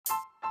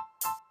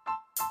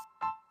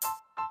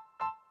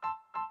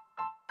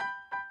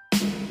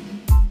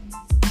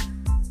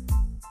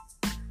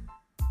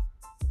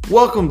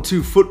Welcome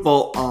to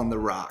Football on the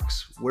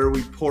Rocks, where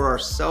we pour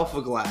ourselves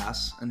a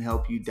glass and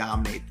help you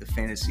dominate the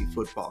fantasy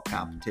football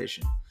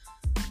competition.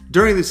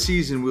 During the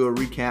season, we will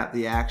recap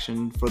the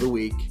action for the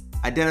week,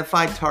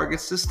 identify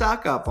targets to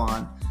stock up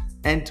on,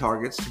 and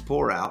targets to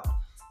pour out,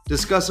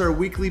 discuss our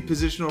weekly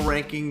positional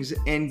rankings,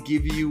 and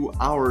give you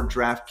our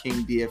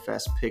DraftKings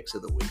DFS picks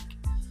of the week.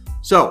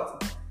 So,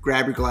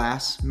 grab your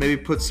glass, maybe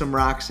put some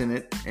rocks in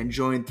it, and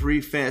join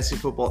three fantasy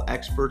football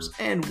experts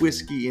and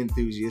whiskey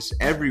enthusiasts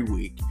every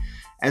week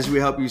as we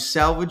help you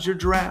salvage your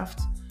draft,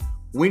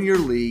 win your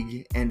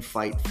league, and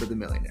fight for the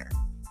millionaire.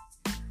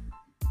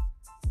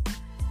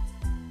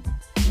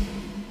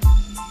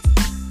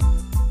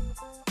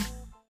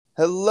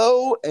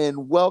 Hello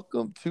and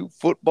welcome to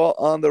Football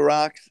on the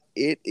Rocks.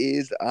 It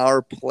is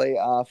our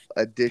playoff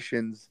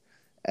editions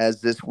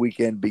as this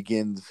weekend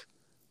begins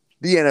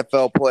the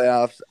NFL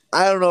playoffs.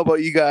 I don't know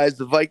about you guys.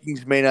 The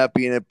Vikings may not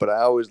be in it, but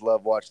I always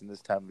love watching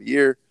this time of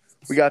year.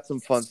 We got some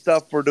fun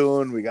stuff we're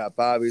doing. We got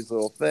Bobby's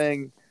little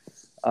thing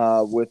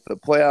with the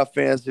playoff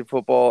fantasy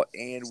football,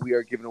 and we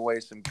are giving away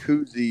some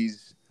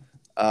koozies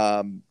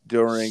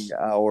during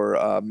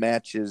our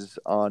matches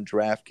on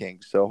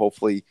DraftKings. So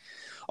hopefully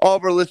all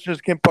of our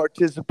listeners can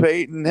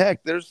participate. And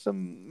heck, there's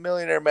some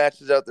millionaire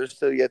matches out there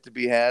still yet to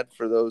be had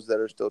for those that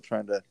are still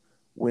trying to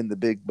win the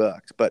big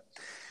bucks. But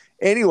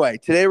anyway,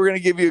 today we're going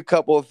to give you a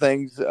couple of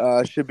things.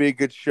 Should be a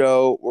good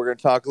show. We're going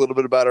to talk a little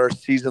bit about our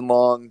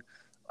season-long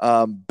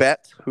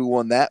bet. Who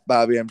won that,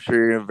 Bobby? I'm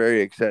sure you're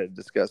very excited to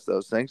discuss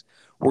those things.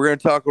 We're going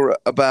to talk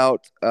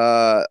about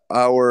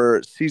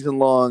our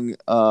season-long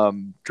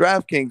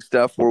DraftKings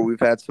stuff where we've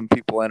had some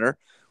people enter.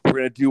 We're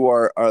going to do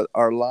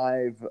our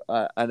live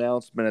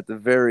announcement at the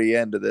very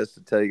end of this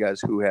to tell you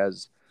guys who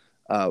has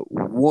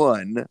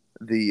won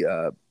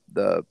the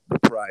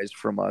prize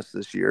from us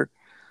this year.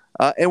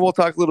 And we'll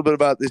talk a little bit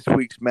about this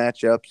week's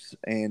matchups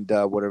and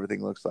what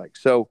everything looks like.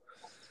 So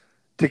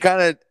to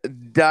kind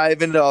of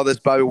dive into all this,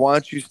 Bobby, why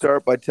don't you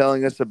start by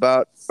telling us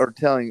about, or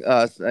telling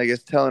us, I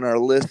guess, telling our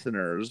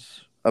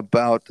listeners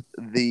about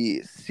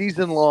the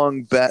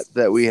season-long bet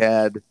that we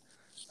had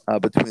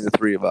between the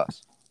three of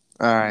us.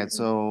 All right,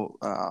 so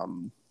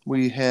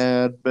we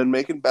had been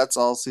making bets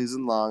all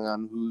season long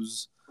on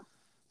who's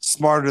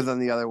smarter than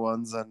the other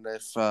ones, and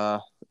if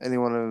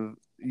anyone of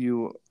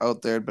you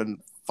out there had been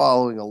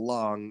following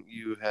along,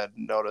 you had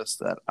noticed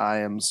that I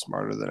am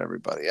smarter than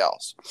everybody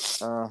else.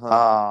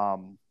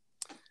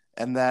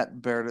 And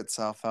that bared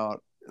itself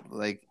out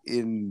like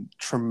in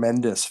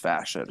tremendous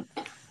fashion.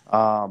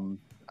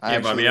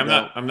 Bobby,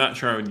 I'm not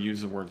sure I would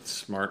use the word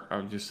smart. I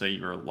would just say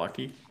you were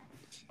lucky.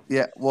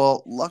 Yeah,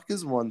 well, luck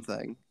is one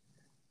thing.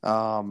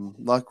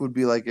 Luck would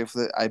be like if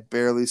I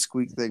barely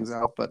squeak things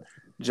out. But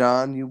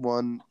John, you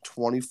won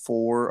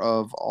 24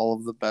 of all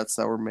of the bets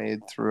that were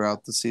made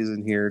throughout the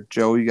season here.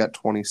 Joe, you got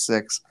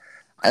 26.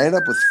 I ended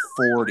up with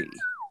 40.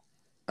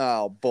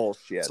 Oh,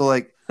 bullshit. So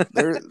like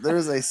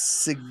there's a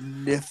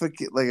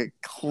significant, like a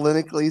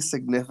clinically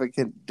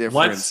significant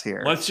difference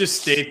here. Let's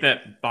just state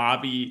that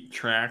Bobby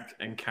tracked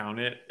and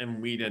counted,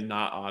 and we did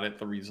not audit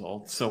the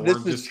results. So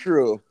this is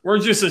true. We're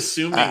just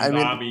assuming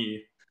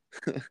Bobby.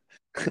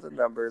 The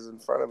numbers in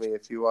front of me.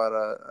 If you want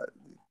to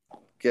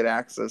get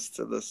access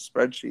to the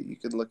spreadsheet, you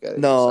can look at it.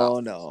 No.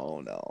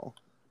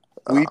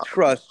 We Uh-huh.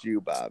 trust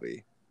you,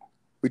 Bobby.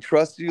 We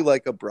trust you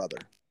like a brother.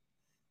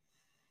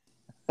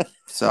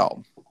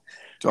 So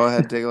go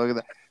ahead, take a look at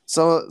that.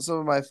 So some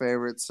of my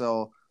favorites.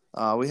 So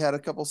we had a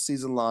couple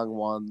season-long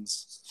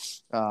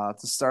ones. To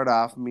start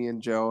off, me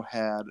and Joe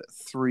had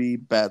three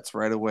bets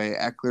right away.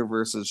 Eckler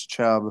versus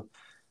Chubb.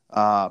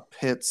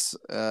 Pitts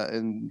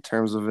in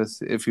terms of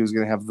if he was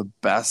going to have the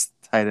best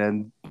tight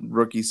end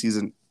rookie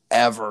season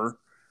ever.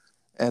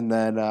 And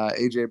then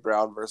A.J.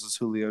 Brown versus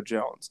Julio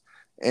Jones.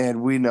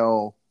 And we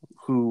know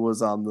who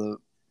was on the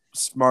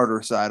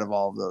smarter side of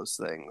all of those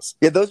things.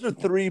 Yeah, those are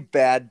three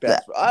bad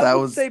bets. I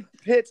would say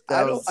Pitts.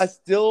 I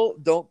still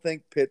don't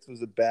think Pitts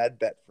was a bad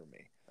bet for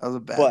me. That was a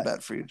bad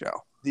bet for you,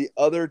 Joe. The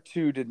other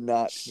two did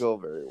not go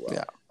very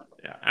well.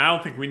 Yeah, I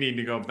don't think we need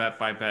to go bet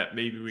by bet.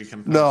 Maybe we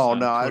can. No.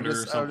 I'm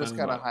just kind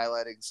of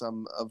highlighting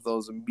some of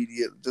those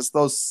just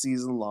those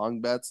season-long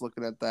bets.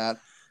 Looking at that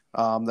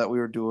we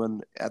were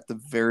doing at the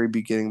very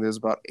beginning. There's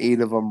about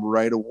 8 of them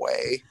right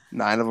away,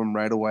 9 of them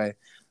right away,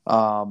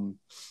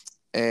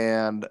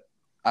 and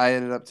I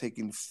ended up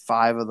taking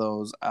 5 of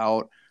those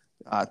out.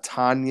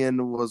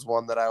 Tanyan was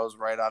one that I was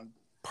right on,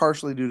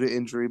 partially due to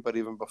injury, but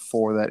even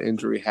before that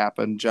injury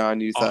happened,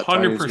 John, you thought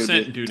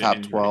 100% due to top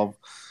injury. 12.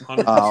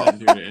 100%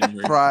 due to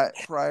injury. Prior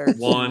to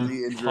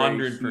the injury,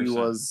 100%. he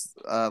was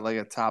like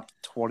a top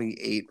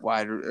 28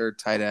 wide or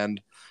tight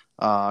end.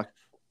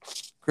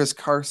 Chris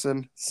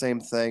Carson, same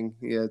thing.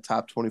 He had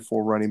top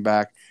 24 running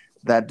back.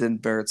 That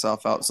didn't bear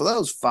itself out. So that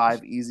was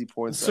 5 easy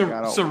points. So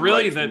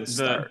really,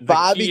 the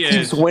Bobby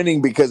keeps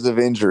winning because of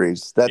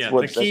injuries. That's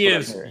the key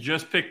is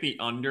just pick the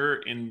under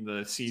in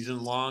the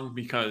season long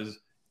because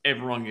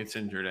everyone gets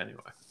injured anyway.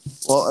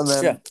 Well, and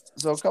then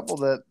so a couple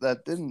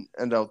that didn't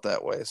end out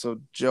that way. So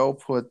Joe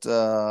put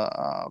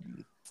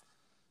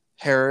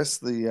Harris,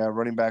 the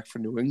running back for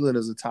New England,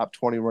 is a top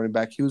 20 running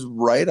back. He was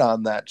right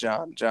on that,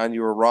 John. John,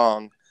 you were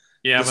wrong.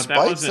 Yeah,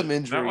 Despite but some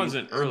that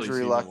wasn't early injury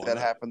season, luck was that it?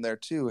 happened there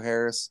too.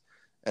 Harris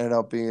ended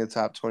up being a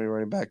top 20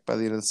 running back by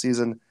the end of the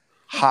season.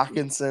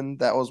 Hawkinson,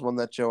 that was one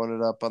that Joe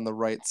ended up on the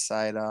right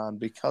side on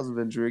because of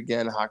injury.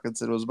 Again,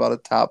 Hawkinson was about a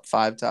top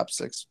 5, top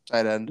 6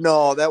 tight end.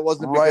 No, that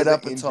wasn't Right because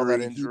up of until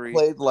that injury. He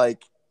played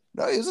like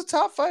No, he was a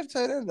top 5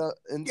 tight end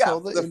until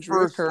the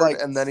injury first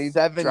occurred, and then he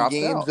 7 dropped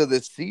games out. of the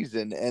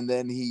season, and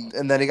then he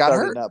got started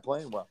hurt. not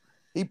playing well.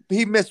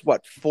 He missed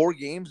what, 4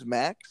 games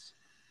max?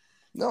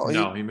 No,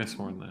 he missed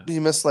more than that. He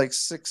missed like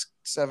 6,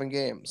 7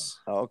 games.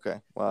 Oh, okay.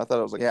 Well, I thought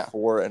it was like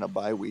 4 and a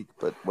bye week,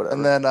 but whatever.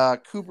 And then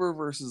Cooper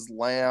versus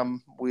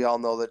Lamb. We all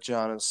know that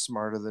John is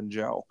smarter than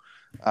Joe.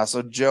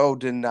 So Joe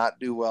did not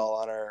do well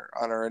on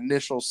our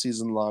initial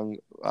season long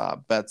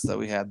bets that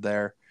we had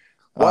there.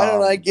 Why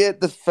don't I get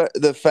the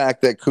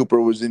fact that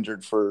Cooper was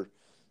injured for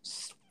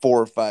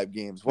 4 or 5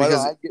 games? Why don't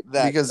I get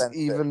that? Because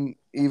benefit?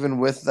 even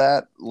with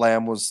that,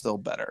 Lamb was still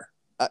better.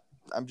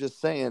 I'm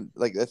just saying,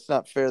 like, that's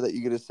not fair that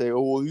you get to say,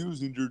 oh, well, he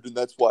was injured and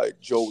that's why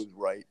Joe was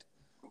right.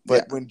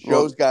 But when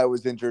Joe's guy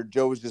was injured,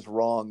 Joe was just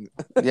wrong.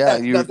 Yeah,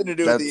 nothing to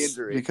do with the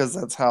injury. Because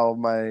that's how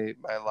my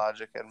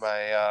logic and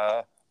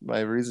my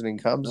reasoning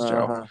comes,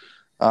 Joe.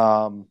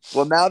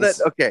 Well, now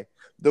that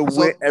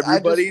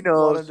everybody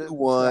knows who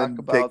won.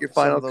 Take your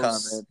final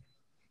comment.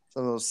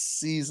 Some of those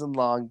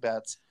season-long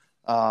bets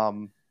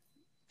kind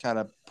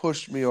of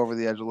pushed me over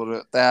the edge a little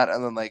bit. That,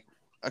 and then like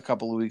a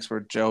couple of weeks where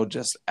Joe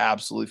just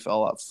absolutely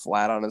fell out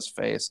flat on his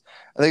face.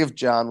 I think if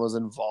John was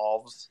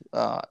involved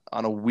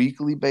on a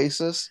weekly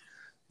basis,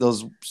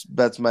 those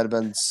bets might have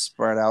been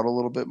spread out a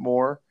little bit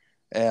more,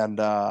 and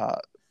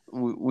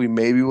we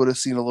maybe would have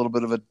seen a little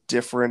bit of a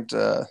different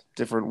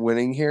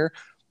winning here.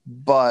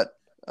 But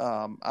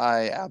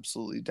I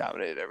absolutely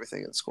dominated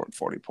everything and scored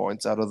 40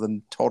 points out of the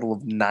total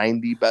of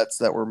 90 bets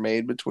that were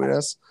made between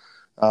us.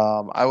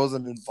 I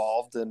wasn't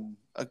involved in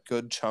a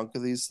good chunk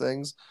of these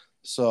things.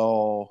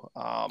 So,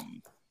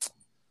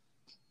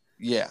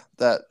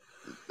 that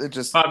it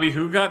just. Bobby,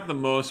 who got the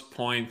most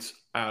points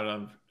out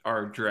of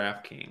our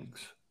DraftKings?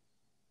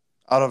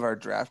 Out of our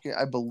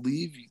DraftKings, I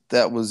believe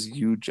that was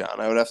you, John.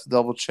 I would have to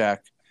double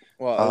check.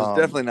 Well, it was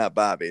definitely not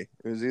Bobby.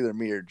 It was either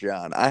me or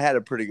John. I had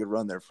a pretty good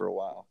run there for a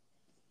while.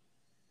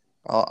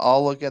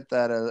 I'll look at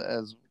that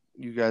as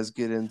you guys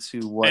get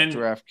into what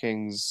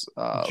DraftKings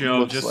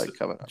looks like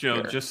coming up.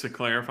 Joe, just to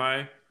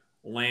clarify,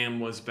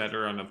 Lamb was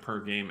better on a per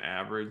game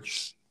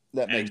average.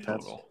 That makes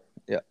sense. Total.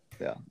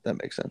 Yeah,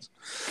 that makes sense.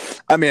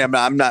 I mean,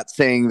 I'm not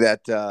saying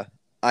that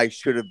I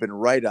should have been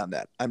right on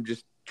that. I'm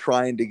just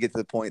trying to get to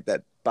the point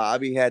that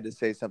Bobby had to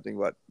say something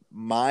about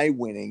my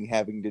winning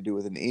having to do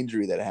with an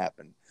injury that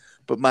happened,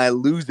 but my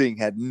losing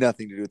had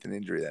nothing to do with an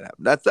injury that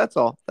happened. That's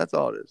all. That's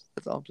all it is.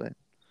 That's all I'm saying.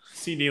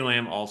 CeeDee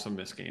Lamb also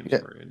missed games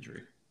for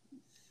injury.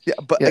 Yeah,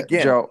 but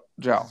again, Joe,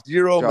 Joe,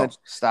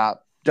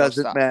 stop.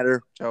 Doesn't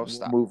matter. Joe,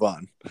 stop. Move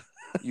on.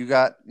 You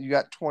got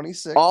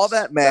 26. All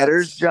that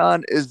matters,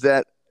 John, is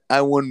that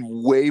I won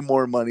way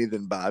more money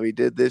than Bobby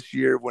did this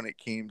year when it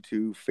came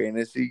to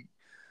fantasy,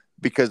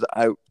 because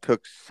I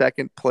took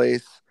second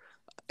place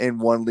in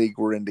one league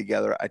we're in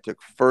together. I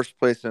took first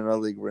place in another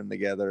league we're in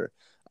together.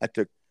 I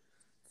took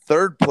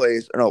third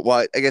place.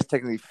 I guess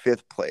technically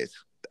fifth place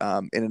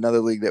in another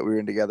league that we were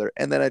in together.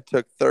 And then I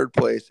took third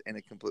place in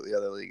a completely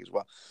other league as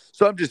well.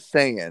 So I'm just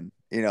saying,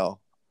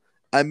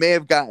 I may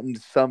have gotten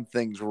some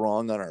things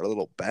wrong on our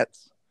little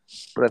bets.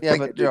 But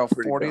Joe,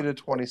 40 to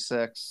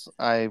 26,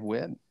 I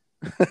win.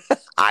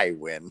 I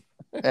win.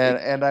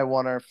 and I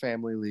won our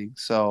family league,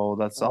 so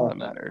that's all that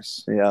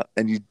matters. Yeah,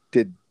 and you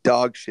did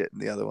dog shit in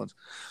the other ones.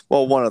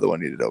 Well, one other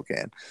one you did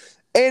okay in.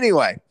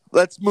 Anyway,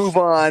 let's move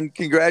on.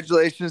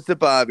 Congratulations to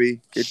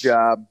Bobby. Good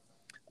job.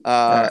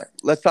 Right.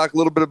 Let's talk a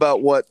little bit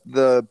about what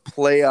the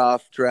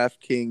playoff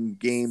DraftKings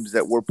games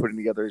that we're putting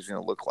together is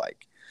going to look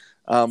like.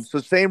 So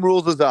same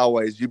rules as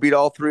always. You beat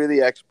all 3 of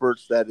the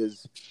experts. That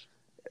is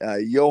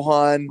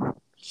Johan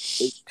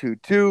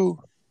 822,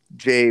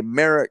 Jay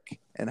Merrick,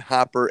 and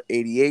Hopper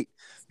 88.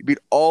 You beat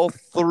all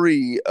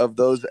 3 of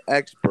those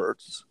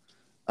experts.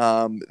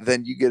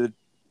 Then you get in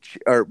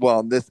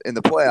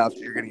the playoffs,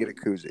 you're going to get a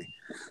koozie.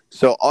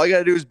 So all you got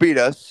to do is beat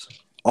us,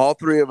 all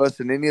 3 of us,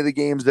 in any of the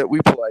games that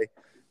we play.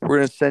 We're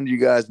going to send you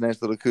guys a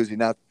nice little koozie.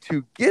 Now,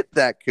 to get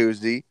that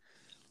koozie,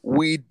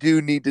 we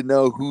do need to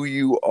know who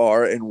you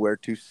are and where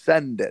to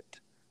send it.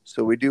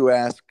 So we do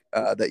ask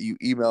that you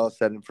email us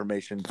that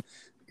information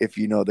if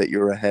you know that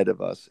you're ahead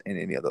of us in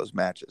any of those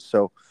matches.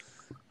 So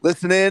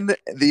listen in.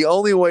 The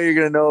only way you're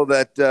going to know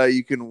that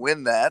you can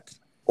win that,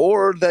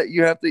 or that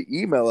you have to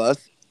email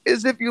us,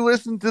 is if you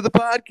listen to the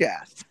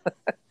podcast.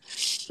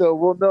 So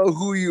we'll know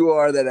who you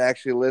are that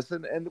actually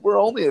listen. And we're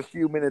only a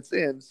few minutes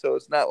in, so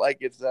it's not like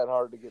it's that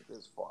hard to get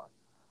this far.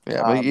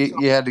 Yeah, but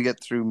you had to get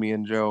through me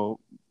and Joe,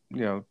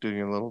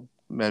 doing a little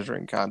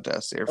measuring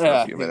contest here for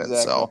a few minutes.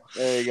 Exactly. So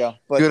there you go.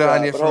 But, good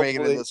on you for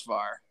making it this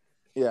far.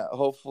 Yeah,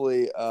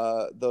 hopefully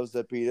those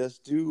that beat us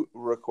do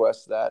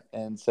request that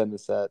and send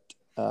us that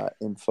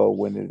info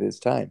when it is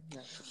time.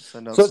 So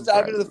let's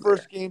dive into the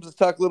first games. Let's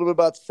talk a little bit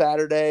about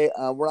Saturday.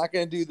 We're not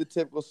going to do the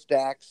typical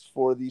stacks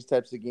for these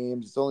types of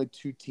games. It's only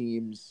two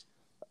teams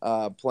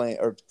playing,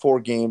 or 4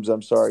 games.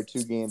 I'm sorry,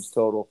 2 games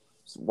total.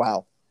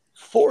 Wow,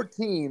 4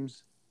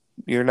 teams.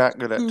 You're not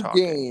good at 2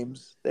 talking.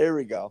 games. There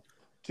we go.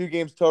 2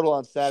 games total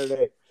on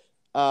Saturday.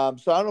 So I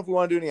don't know if we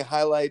want to do any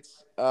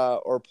highlights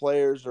or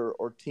players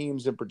or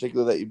teams in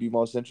particular that you'd be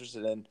most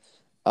interested in.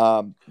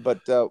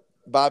 But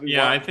Bobby,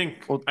 I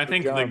think John,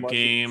 the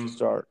game.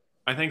 Start.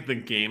 I think the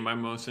game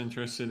I'm most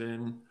interested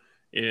in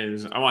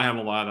is I want to have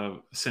a lot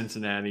of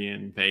Cincinnati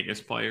and Vegas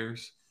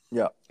players.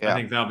 Yeah. I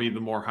think that'll be the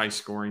more high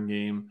scoring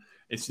game.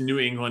 It's New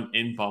England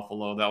in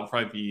Buffalo. That'll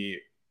probably be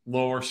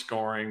lower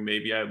scoring.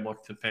 Maybe I'd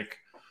look to pick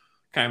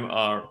kind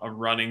of a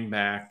running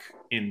back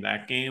in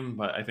that game,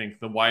 but I think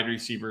the wide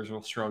receivers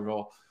will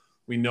struggle.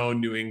 We know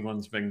New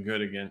England's been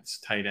good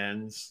against tight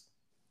ends.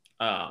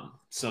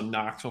 So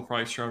Knox will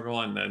probably struggle,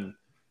 and then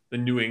the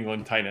New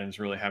England tight ends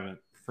really haven't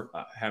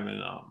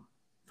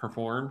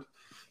performed.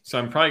 So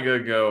I'm probably going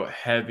to go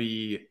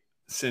heavy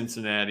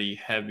Cincinnati,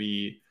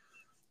 heavy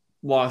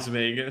Las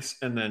Vegas,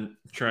 and then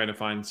try to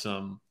find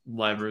some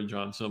leverage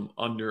on some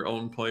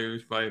under-owned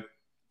players by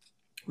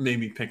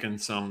maybe picking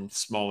some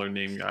smaller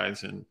name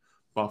guys in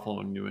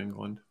Buffalo and New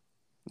England.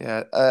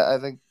 Yeah, I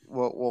think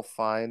what we'll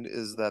find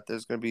is that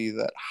there's going to be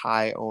that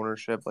high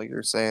ownership, like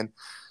you're saying,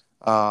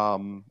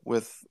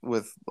 with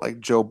like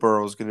Joe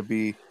Burrow is going to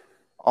be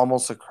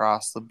almost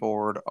across the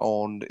board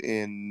owned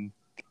in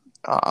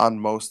on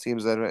most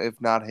teams. And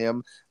if not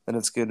him, then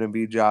it's going to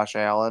be Josh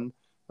Allen.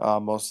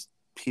 Most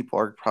people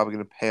are probably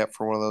going to pay up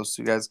for one of those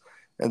 2 guys,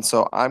 and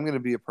so I'm going to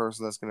be a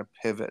person that's going to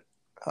pivot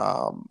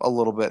a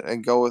little bit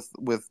and go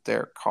with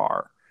Derek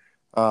Carr.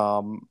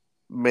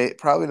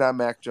 Probably not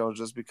Mac Jones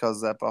just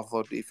because that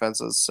Buffalo defense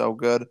is so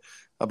good,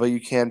 but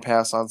you can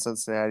pass on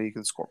Cincinnati. You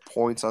can score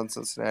points on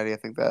Cincinnati. I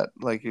think that,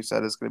 like you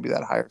said, is going to be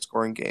that higher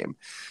scoring game.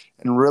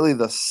 And really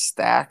the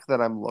stack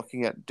that I'm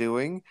looking at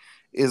doing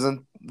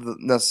isn't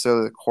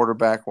necessarily the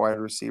quarterback wide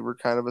receiver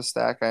kind of a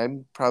stack.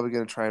 I'm probably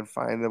going to try and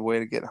find a way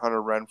to get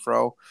Hunter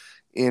Renfrow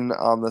in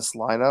on this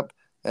lineup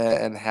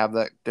and have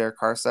that Derek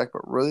Carr stack.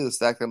 But really the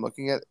stack that I'm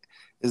looking at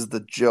is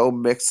the Joe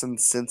Mixon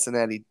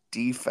Cincinnati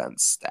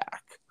defense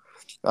stack.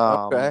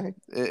 Okay.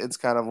 It's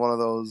kind of one of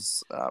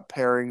those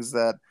pairings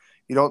that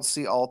you don't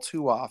see all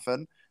too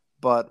often,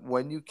 but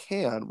when you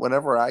can,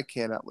 whenever I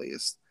can at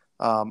least,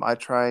 I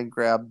try and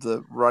grab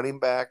the running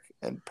back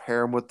and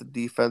pair him with the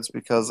defense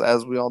because,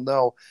 as we all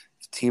know,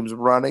 if the team's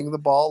running the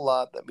ball a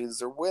lot, that means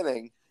they're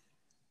winning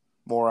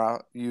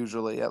more,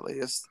 usually at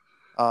least.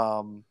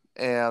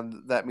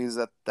 And that means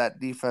that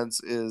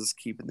defense is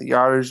keeping the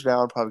yardage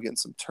down, probably getting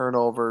some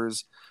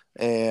turnovers,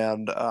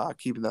 and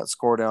keeping that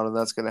score down, and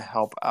that's going to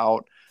help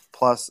out.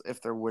 Plus, if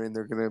they're winning,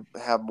 they're going to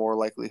have more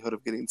likelihood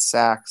of getting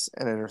sacks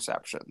and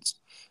interceptions.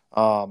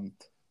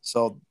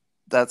 So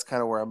that's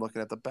kind of where I'm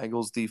looking at the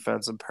Bengals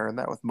defense and pairing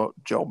that with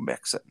Joe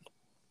Mixon.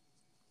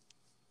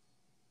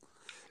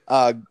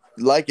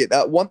 Like it.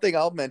 One thing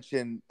I'll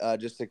mention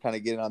just to kind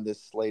of get on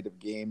this slate of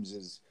games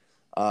is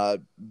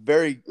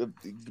very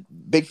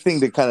big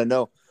thing to kind of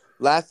know.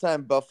 Last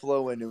time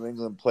Buffalo and New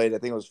England played, I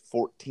think it was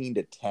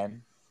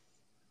 14-10.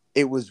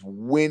 It was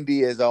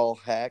windy as all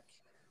heck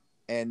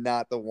and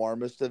not the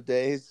warmest of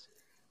days.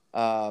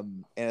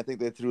 And I think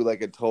they threw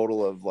like a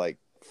total of like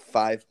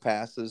 5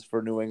 passes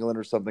for New England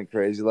or something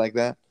crazy like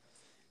that.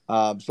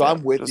 So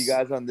I'm with you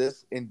guys on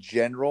this. In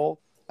general,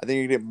 I think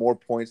you're going to get more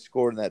points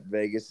scored in that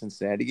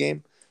Vegas-Cincinnati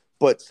game.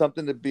 But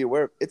something to be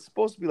aware of, it's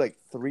supposed to be like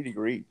 3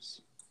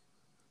 degrees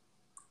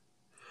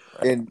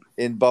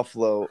in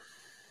Buffalo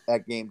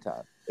at game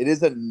time. It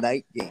is a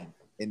night game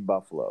in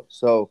Buffalo.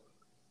 So,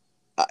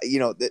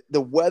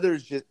 the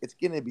weather's it's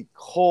going to be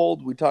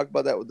cold. We talked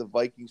about that with the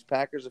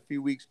Vikings-Packers a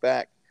few weeks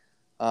back.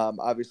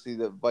 Obviously,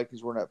 the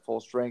Vikings weren't at full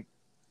strength,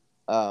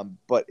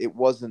 but it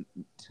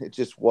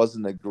just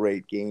wasn't a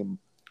great game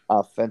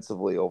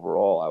offensively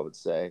overall, I would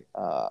say.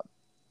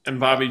 And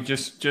Bobby,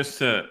 just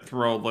to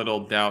throw a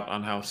little doubt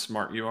on how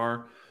smart you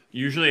are,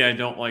 usually I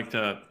don't like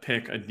to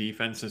pick a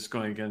defense that's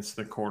going against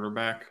the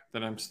quarterback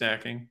that I'm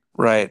stacking.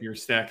 Right. You're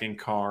stacking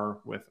Carr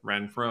with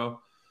Renfrow.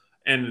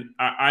 And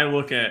I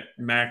look at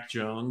Mac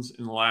Jones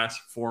in the last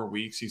 4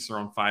 weeks. He's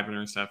thrown 5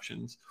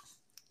 interceptions,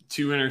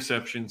 2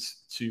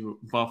 interceptions to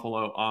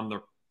Buffalo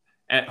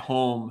at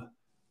home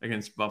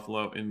against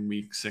Buffalo in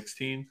week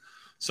 16.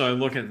 So I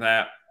look at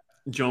that.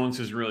 Jones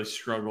has really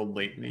struggled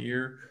late in the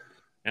year,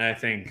 and I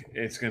think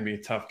it's going to be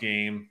a tough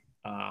game.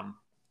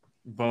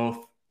 Both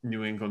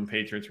New England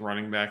Patriots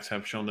running backs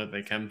have shown that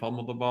they can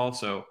pummel the ball,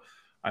 so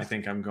I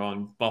think I'm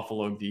going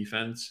Buffalo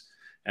defense,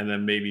 and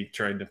then maybe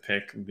trying to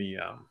pick the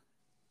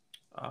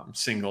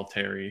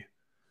Singletary.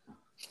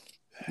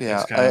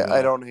 Yeah,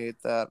 I don't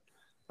hate that.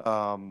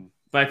 But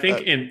I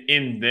think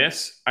in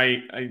this,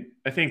 I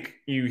think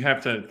you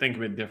have to think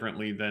of it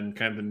differently than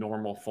kind of the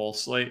normal full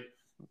slate.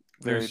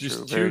 There's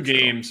just 2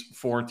 games,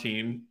 4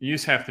 teams. You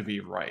just have to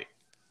be right.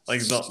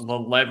 Like the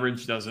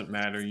leverage doesn't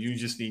matter. You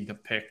just need to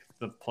pick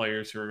the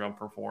players who are going to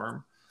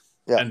perform.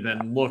 and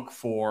then look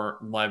for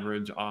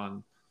leverage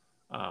on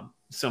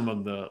some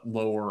of the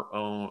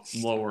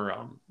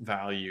lower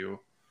value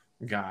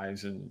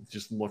guys, and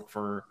just look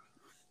for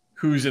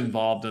who's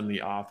involved in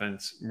the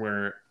offense.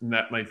 Where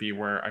that might be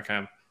where I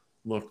kind of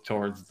look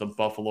towards the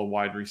Buffalo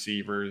wide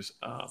receivers,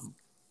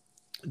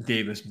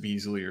 Davis,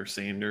 Beasley, or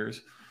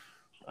Sanders,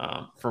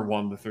 for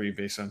 1 to 3,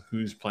 based on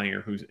who's playing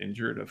or who's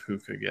injured, of who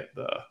could get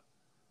the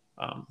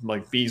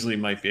like Beasley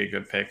might be a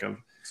good pick of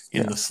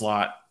in the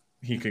slot.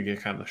 He could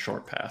get kind of the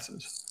short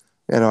passes.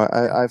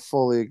 I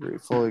fully agree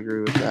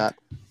with that.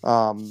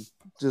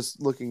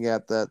 Just looking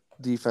at that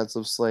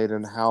defensive slate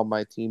and how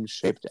my team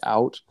shaped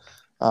out,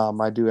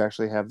 I do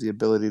actually have the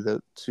ability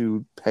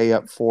to pay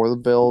up for the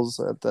Bills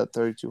at that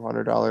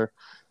 $3,200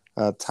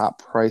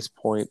 top price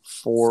point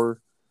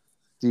for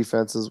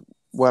defenses.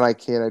 When I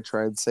can, I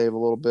try and save a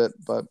little bit,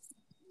 but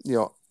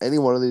any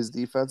one of these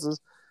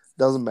defenses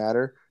doesn't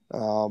matter.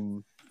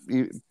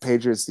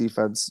 Patriots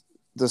defense,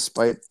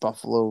 despite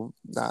Buffalo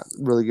not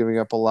really giving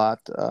up a lot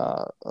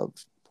of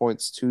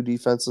points to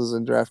defenses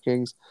in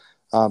DraftKings,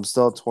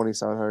 still at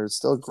 2,700,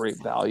 still a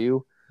great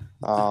value.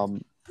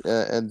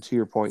 And to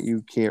your point,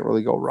 you can't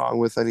really go wrong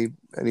with any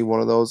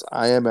one of those.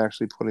 I am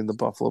actually putting the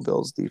Buffalo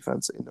Bills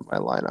defense into my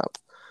lineup,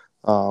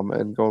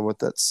 and going with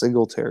that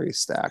Singletary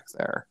stack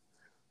there.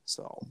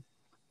 So,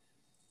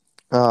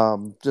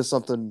 just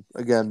something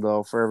again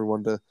though for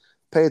everyone to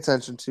pay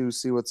attention to,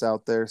 see what's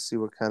out there, see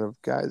what kind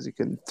of guys you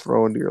can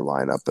throw into your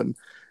lineup, and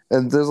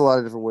there's a lot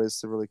of different ways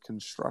to really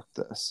construct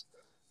this.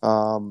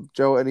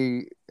 Joe,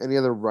 any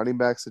other running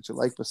backs that you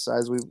like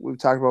besides we've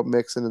talked about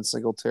Mixon and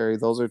Singletary?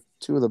 Those are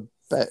two of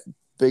the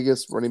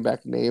biggest running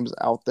back names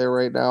out there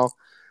right now,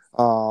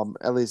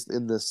 at least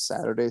in this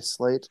Saturday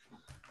slate.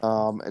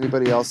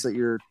 Anybody else that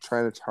you're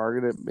trying to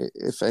target?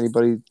 If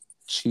anybody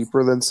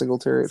cheaper than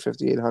Singletary at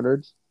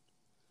 5,800?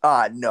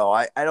 No,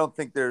 I don't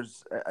think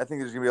I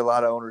think there's gonna be a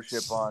lot of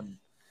ownership on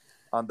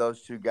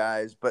those two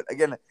guys. But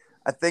again,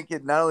 I think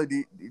it not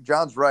only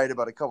John's right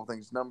about a couple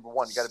things. Number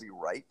one, you got to be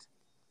right.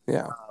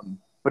 Yeah.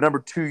 But number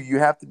two, you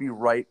have to be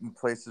right in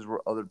places where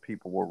other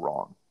people were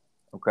wrong.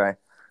 Okay.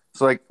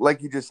 So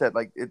like you just said,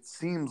 like it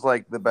seems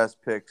like the best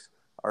picks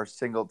are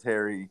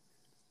Singletary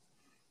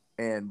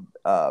and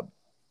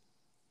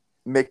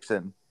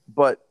Mixon,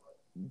 but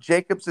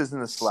Jacobs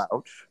isn't a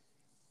slouch.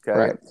 Okay.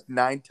 Right.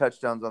 9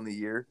 touchdowns on the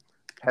year,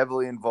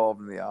 heavily involved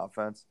in the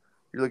offense.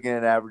 You're looking at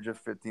an average of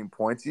 15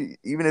 points.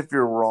 Even if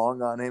you're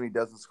wrong on him, he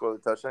doesn't score the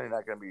touchdown, you're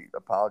not going to be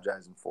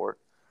apologizing for it.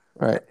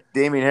 Right.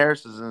 Damian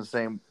Harris is in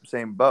the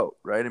same boat,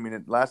 right? I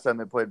mean, last time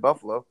they played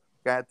Buffalo,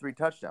 guy had 3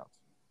 touchdowns.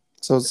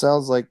 So it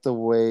sounds like the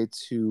way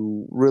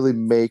to really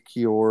make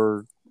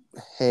your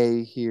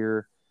hay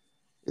here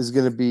is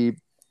going to be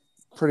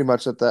pretty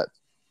much at that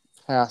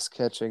pass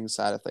catching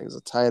side of things,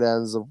 the tight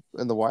ends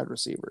and the wide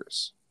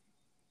receivers.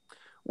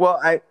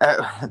 Well, I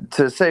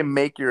to say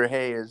make your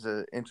hay is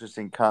an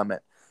interesting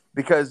comment,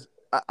 because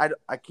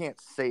I can't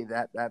say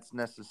that that's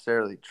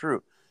necessarily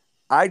true.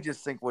 I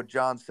just think what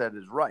John said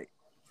is right.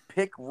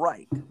 Pick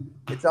right.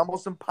 It's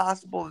almost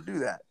impossible to do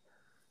that.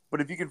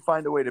 But if you can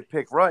find a way to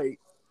pick right,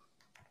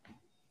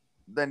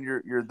 then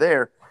you're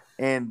there.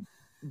 And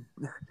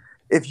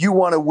if you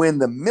want to win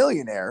the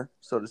millionaire,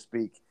 so to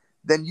speak,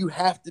 then you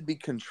have to be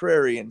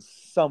contrarian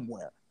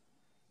somewhere.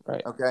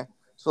 Right. Okay.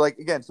 So like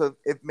again, so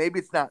if maybe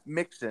it's not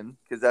Mixon,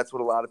 because that's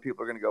what a lot of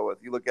people are going to go with.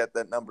 You look at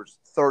that numbers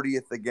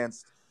 30th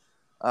against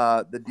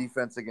the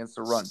defense against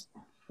the run.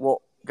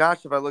 Well,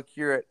 gosh, if I look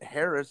here at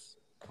Harris,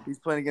 he's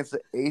playing against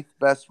the 8th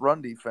best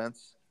run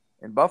defense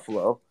in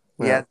Buffalo.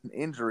 He has an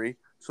injury,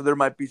 so there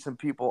might be some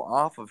people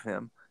off of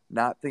him,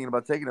 not thinking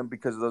about taking him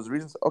because of those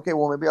reasons. Okay,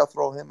 well, maybe I'll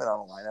throw him in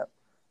on a lineup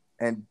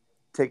and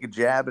take a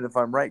jab, and if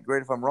I'm right,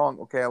 great. If I'm wrong,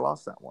 okay, I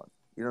lost that one.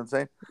 You know what I'm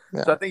saying?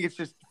 Yeah. So I think it's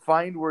just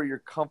find where you're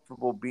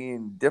comfortable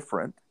being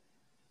different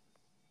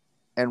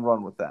and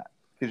run with that,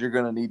 because you're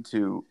going to need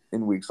to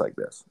in weeks like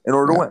this in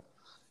order to win.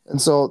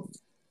 And so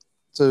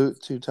to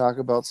talk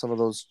about some of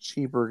those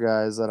cheaper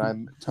guys that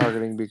I'm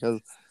targeting,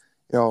 because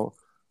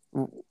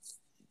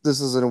this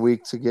isn't a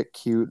week to get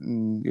cute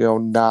and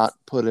not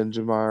put in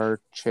Jamar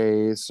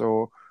Chase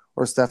or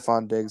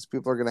Stephon Diggs.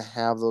 People are going to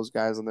have those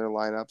guys in their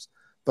lineups,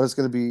 but it's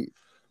going to be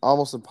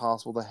almost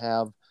impossible to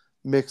have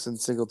Mixon,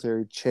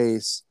 Singletary,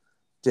 Chase,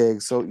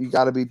 Diggs. So you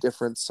got to be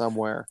different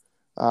somewhere.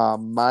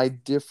 My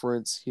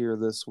difference here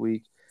this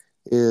week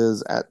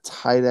is at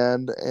tight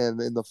end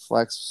and in the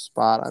flex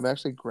spot. I'm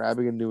actually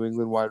grabbing a New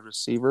England wide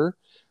receiver,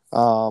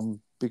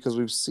 because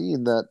we've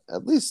seen that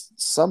at least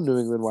some New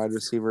England wide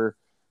receiver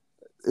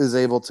is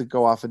able to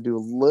go off and do a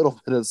little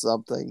bit of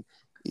something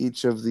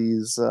each of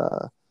these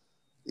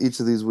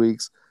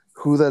weeks.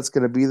 Who that's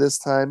going to be this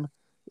time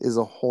is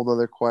a whole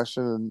other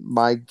question. And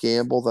my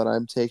gamble that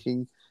I'm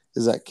taking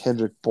is that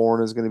Kendrick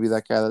Bourne is going to be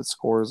that guy that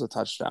scores a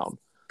touchdown.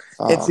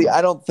 And see,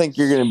 I don't think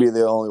you're going to be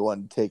the only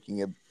one taking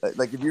it.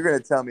 Like, if you're going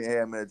to tell me, hey,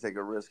 I'm going to take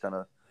a risk on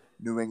a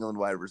New England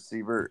wide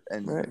receiver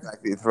and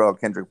exactly throw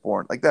out Kendrick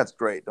Bourne, like, that's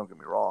great. Don't get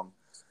me wrong.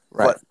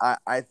 Right. But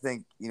I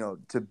think,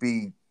 to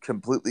be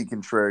completely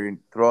contrarian,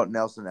 throw out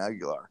Nelson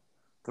Aguilar,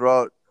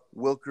 throw out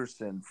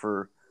Wilkerson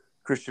for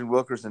Christian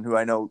Wilkerson, who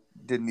I know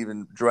didn't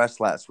even dress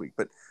last week.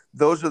 But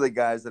those are the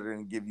guys that are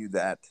going to give you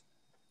that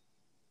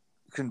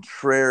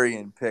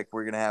contrarian pick.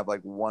 We're going to have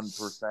like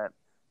 1%,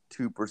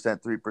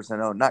 2%,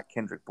 3% owned, not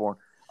Kendrick Bourne.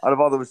 Out of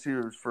all the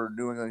receivers for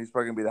New England, he's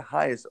probably going to be the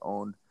highest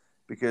owned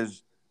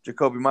because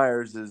Jacoby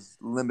Myers is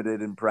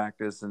limited in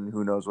practice, and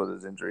who knows what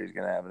his injury is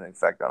going to have an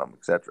effect on him,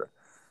 etc.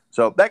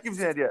 So that gives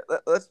you an idea.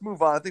 Let's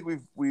move on. I think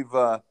we've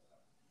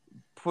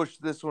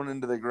pushed this one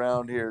into the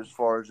ground here as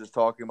far as just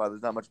talking about.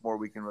 There's not much more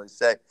we can really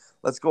say.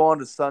 Let's go on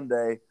to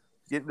Sunday,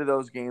 get into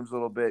those games a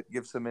little bit,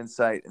 give some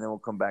insight, and then we'll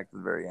come back to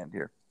the very end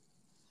here.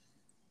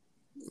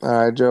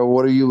 All right, Joe,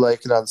 what are you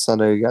liking on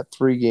Sunday? You got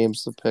 3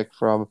 games to pick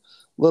from. A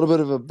little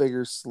bit of a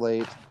bigger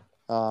slate.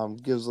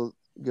 Gives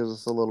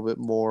us a little bit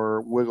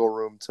more wiggle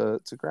room to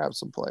grab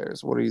some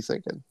players. What are you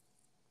thinking?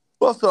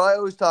 Well, so I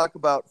always talk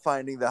about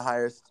finding the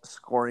highest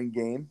scoring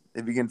game.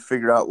 If you can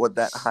figure out what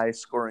that high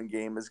scoring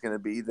game is going to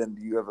be, then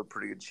you have a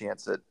pretty good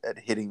chance at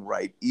hitting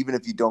right. Even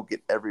if you don't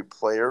get every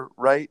player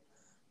right,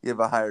 you have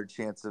a higher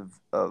chance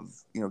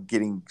of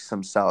getting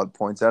some solid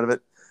points out of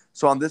it.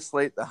 So on this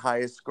slate, the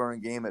highest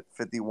scoring game at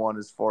 51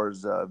 as far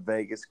as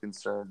Vegas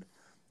concerned,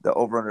 the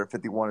over-under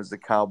 51 is the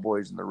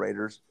Cowboys and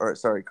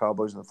the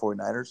Cowboys and the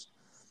 49ers.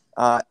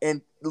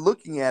 And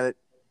looking at it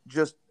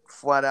just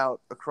flat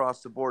out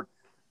across the board,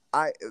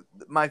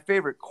 my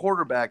favorite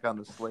quarterback on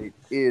the slate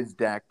is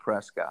Dak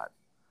Prescott.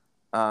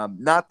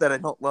 Not that I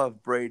don't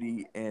love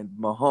Brady and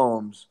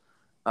Mahomes.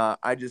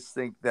 I just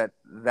think that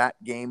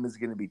game is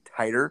going to be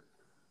tighter.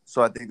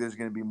 So I think there's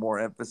going to be more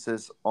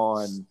emphasis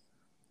on,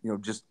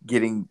 just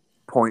getting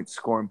points,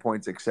 scoring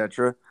points,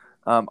 etc.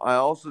 I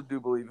also do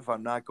believe if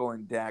I'm not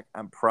going Dak,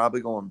 I'm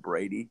probably going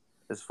Brady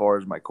as far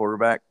as my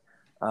quarterback.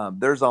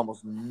 There's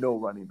almost no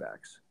running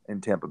backs in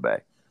Tampa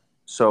Bay.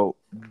 So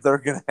they're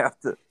going to have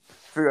to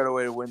figure out a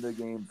way to win the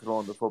game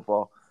throwing the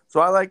football. So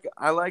I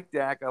like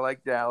Dak. I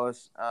like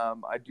Dallas.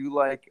 I do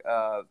like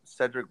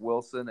Cedric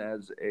Wilson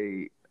as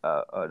an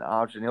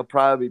option. He'll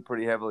probably be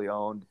pretty heavily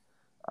owned.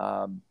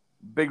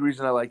 Big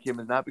reason I like him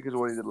is not because of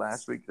what he did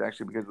last week. It's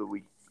actually because of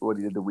what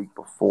he did the week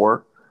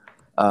before.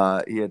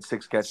 He had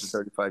 6 catches,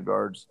 35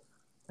 yards,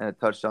 and a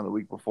touchdown the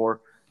week before.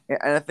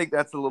 And I think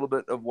that's a little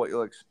bit of what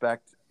you'll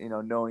expect,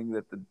 knowing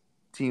that the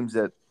teams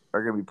that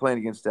are going to be playing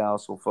against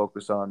Dallas will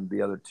focus on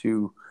the other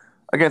 2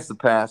 against the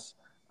pass.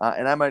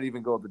 And I might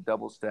even go with the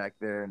double stack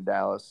there in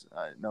Dallas.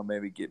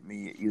 Maybe get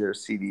me either a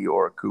CD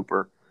or a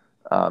Cooper,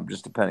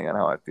 just depending on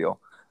how I feel.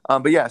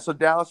 But yeah, so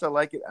Dallas, I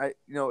like it.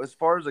 As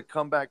far as a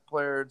comeback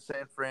player in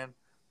San Fran,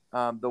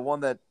 the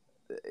one that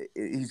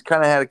he's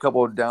kind of had a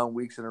couple of down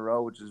weeks in a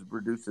row, which has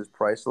reduced his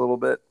price a little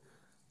bit.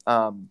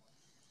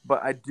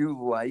 But I do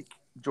like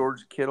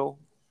George Kittle.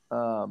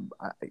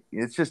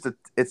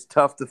 It's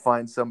tough to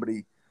find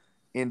somebody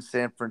in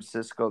San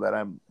Francisco that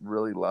I'm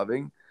really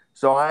loving.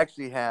 So I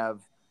actually have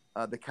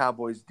the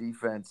Cowboys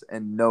defense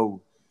and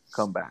no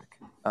comeback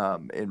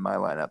in my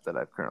lineup that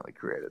I've currently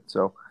created.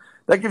 So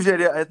that gives you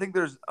an idea. I think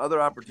there's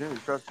other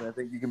opportunities. Trust me, I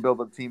think you can build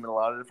a team in a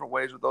lot of different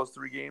ways with those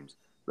 3 games.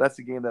 That's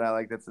the game that I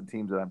like. That's the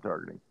teams that I'm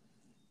targeting.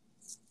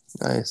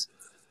 Nice.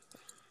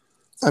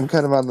 I'm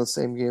kind of on the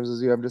same games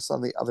as you. I'm just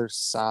on the other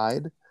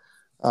side.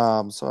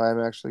 So I'm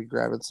actually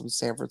grabbing some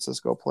San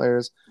Francisco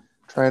players,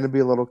 trying to be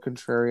a little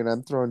contrarian.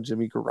 I'm throwing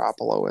Jimmy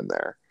Garoppolo in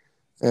there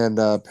and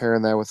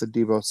pairing that with a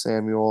Deebo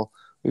Samuel.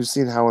 We've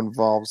seen how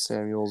involved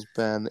Samuel's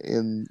been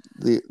in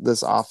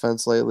this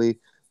offense lately,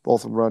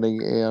 both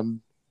running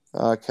and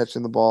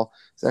catching the ball.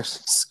 He's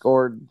actually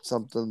scored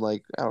something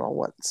like,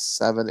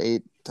 7,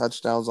 8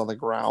 touchdowns on the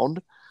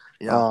ground,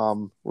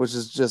 which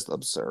is just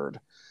absurd.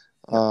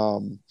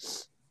 And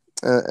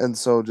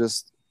so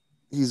just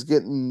he's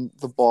getting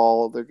the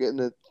ball. They're getting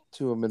it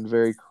to him in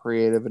very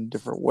creative and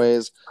different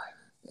ways.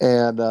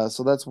 And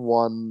so that's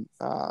one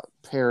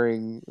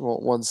pairing,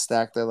 one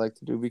stack that I like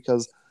to do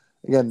because,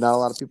 again, not a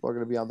lot of people are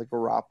going to be on the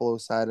Garoppolo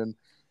side. And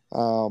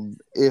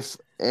if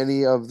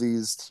any of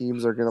these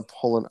teams are going to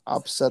pull an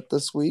upset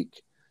this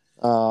week,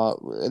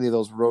 any of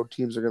those road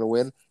teams are going to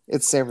win,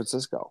 it's San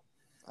Francisco.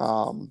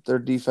 Their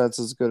defense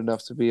is good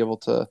enough to be able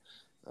to,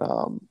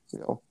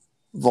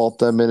 vault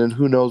them in. And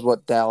who knows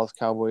what Dallas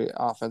Cowboy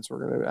offense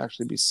we're going to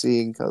actually be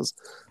seeing because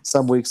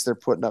some weeks they're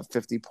putting up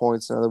 50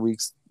 points and other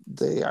weeks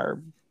they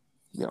are,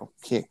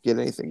 can't get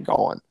anything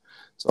going.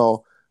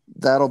 So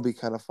that'll be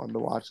kind of fun to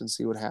watch and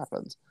see what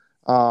happens.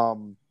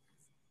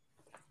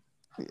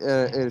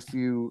 If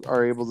you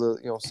are able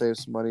to, save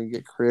some money and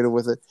get creative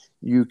with it,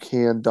 you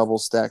can double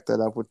stack that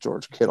up with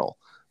George Kittle.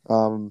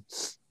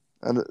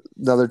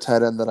 Another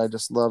tight end that I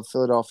just love.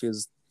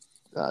 Philadelphia's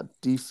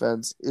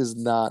defense is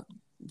not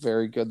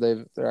very good.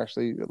 They're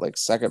actually like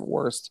second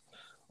worst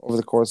over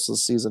the course of the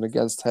season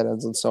against tight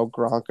ends, and so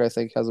Gronk I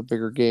think has a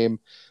bigger game.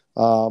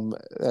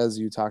 As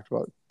you talked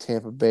about,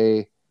 Tampa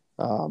Bay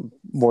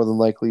more than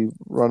likely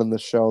running the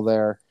show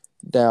there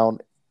down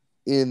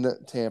in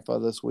Tampa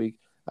this week.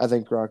 I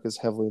think Gronk is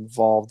heavily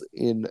involved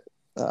in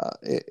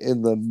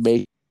the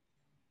make.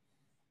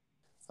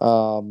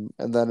 And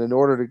then in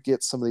order to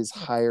get some of these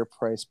higher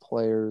price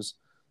players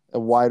a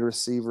wide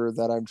receiver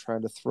that I'm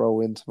trying to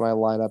throw into my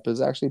lineup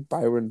is actually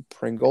Byron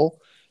Pringle.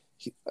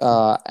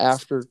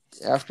 After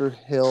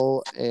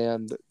Hill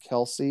and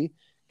Kelsey,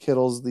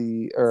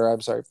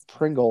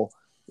 Pringle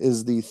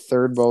is the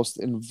third most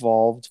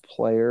involved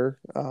player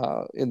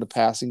in the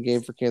passing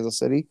game for Kansas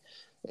City,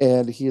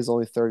 and he is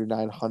only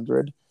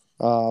 3,900.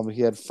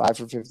 He had 5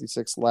 for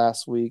 56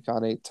 last week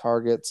on 8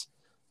 targets.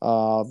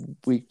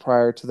 Week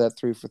prior to that,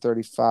 3 for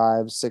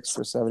 35, 6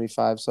 for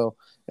 75. So,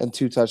 and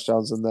 2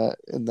 touchdowns in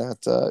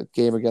that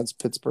game against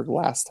Pittsburgh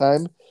last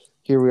time.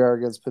 Here we are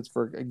against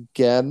Pittsburgh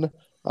again.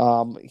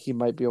 He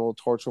might be able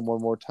to torch him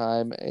one more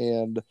time,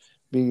 and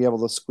being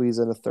able to squeeze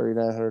in a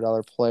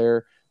 $3,900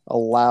 player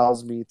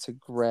allows me to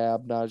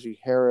grab Najee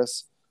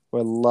Harris, who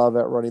I love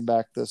at running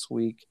back this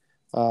week.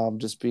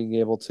 Just being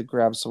able to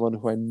grab someone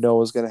who I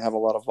know is going to have a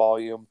lot of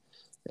volume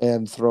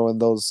and throw in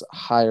those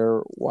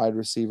higher wide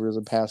receivers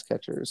and pass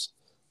catchers.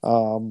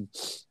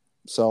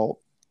 So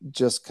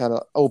just kind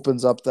of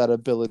opens up that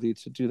ability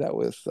to do that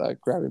with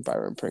grabbing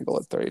Byron Pringle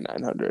at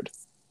 3,900.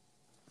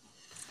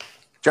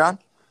 John?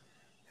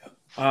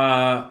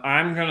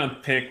 I'm going to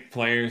pick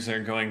players that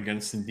are going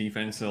against the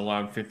defense that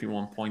allowed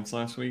 51 points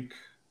last week,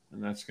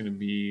 and that's going to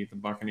be the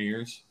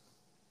Buccaneers.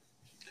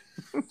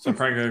 So I'm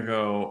probably going to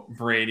go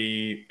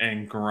Brady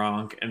and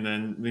Gronk, and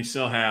then they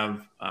still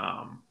have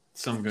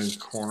some good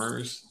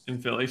corners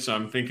in Philly. So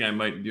I'm thinking I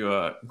might do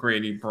a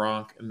Grady,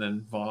 Gronk, and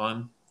then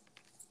Vaughn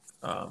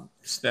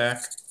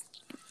stack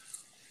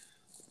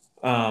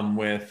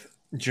with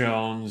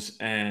Jones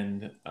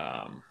and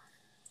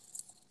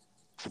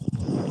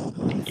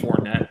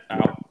Fournette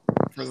out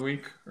for the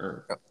week,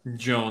 or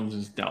Jones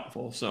is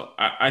doubtful. So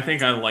I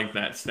think I like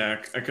that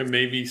stack. I could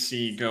maybe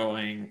see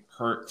going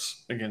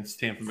Hurts against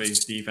Tampa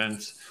Bay's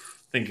defense,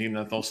 thinking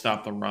that they'll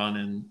stop the run,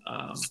 and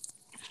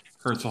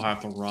Hurts will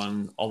have to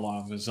run a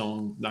lot of his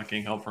own, not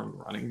getting help from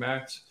running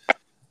backs.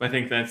 But I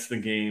think that's the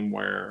game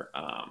where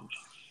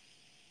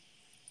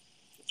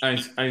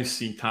I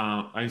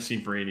see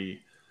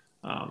Brady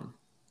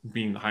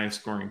being the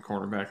highest scoring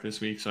quarterback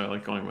this week, so I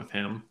like going with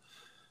him.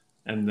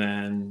 And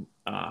then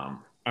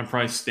I'm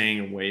probably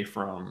staying away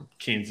from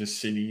Kansas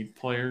City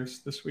players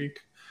this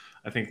week.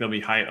 I think they'll be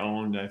high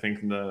owned. I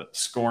think the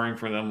scoring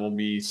for them will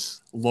be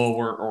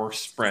lower or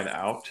spread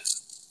out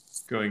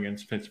going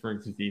against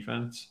Pittsburgh's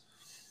defense.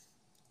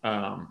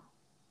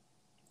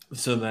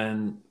 So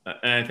then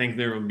I think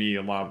there will be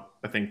a lot.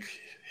 I think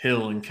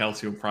Hill and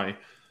Kelsey will probably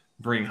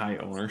bring high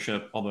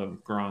ownership, although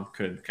Gronk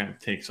could kind of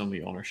take some of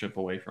the ownership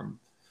away from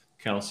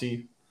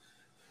Kelsey.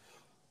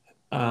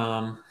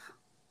 And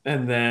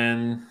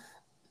then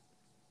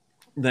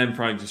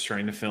probably just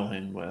trying to fill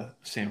in with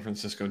San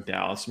Francisco,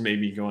 Dallas,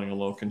 maybe going a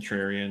little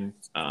contrarian.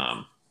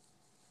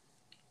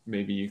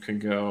 Maybe you could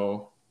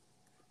go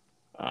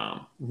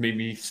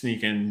maybe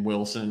sneak in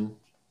Wilson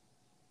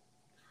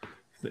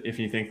if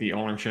you think the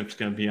ownership's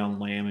going to be on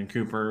Lamb and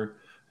Cooper.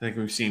 I think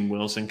we've seen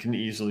Wilson can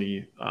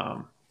easily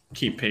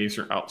keep pace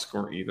or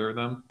outscore either of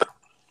them.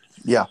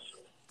 Yeah.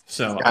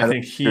 So I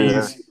think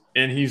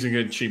he's a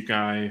good cheap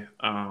guy.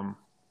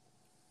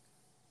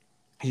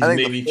 He's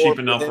maybe cheap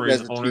enough where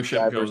his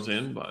ownership goes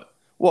in, but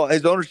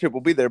his ownership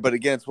will be there. But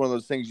again, it's one of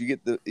those things you get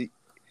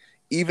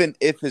even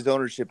if his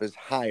ownership is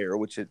higher,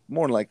 which it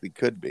more than likely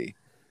could be.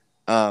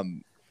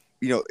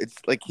 It's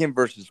like him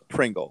versus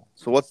Pringle.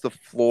 So what's the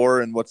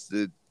floor and what's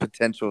the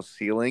potential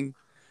ceiling?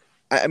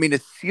 I mean, a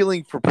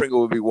ceiling for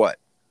Pringle would be what?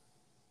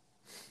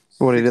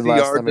 What he did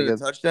last time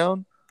against a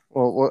touchdown.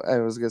 Well, I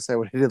was gonna say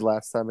what he did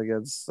last time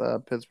against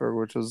Pittsburgh,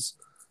 which was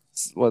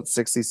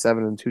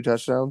 67 and 2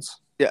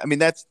 touchdowns. Yeah, I mean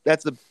that's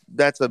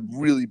a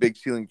really big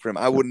ceiling for him.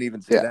 I wouldn't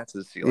even say that's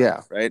a ceiling.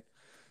 Yeah, right.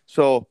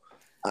 So,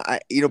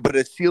 but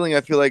a ceiling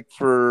I feel like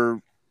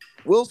for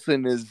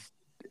Wilson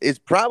is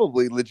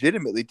probably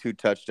legitimately 2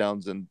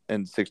 touchdowns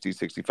and 60,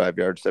 65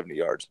 yards, 70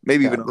 yards,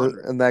 maybe even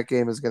 100. And that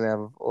game is going to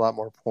have a lot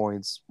more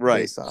points.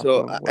 Right.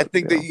 So I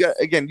think that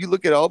you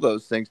look at all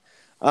those things.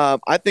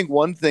 I think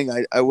one thing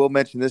I will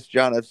mention this,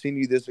 John, I've seen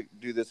you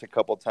do this a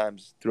couple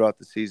times throughout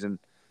the season,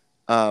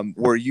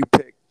 where you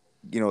pick,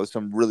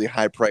 some really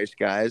high priced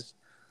guys,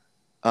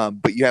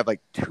 but you have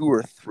like 2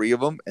 or 3 of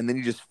them, and then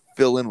you just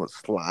fill in with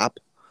slop.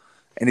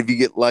 And if you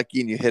get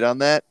lucky and you hit on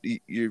that,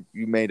 you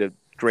made a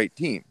great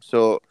team.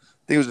 So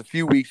I think it was a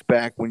few weeks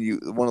back when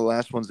one of the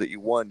last ones that you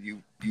won,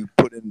 you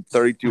put in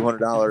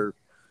 $3,200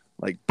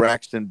 like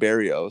Braxton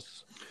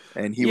Berrios,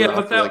 and he went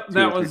off for like 2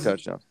 or 3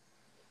 touchdowns.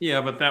 Yeah,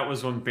 but that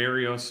was when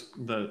Berrios,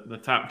 the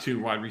top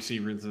 2 wide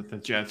receivers that the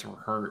Jets were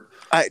hurt.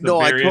 I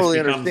totally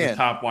understand. The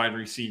top wide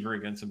receiver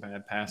against a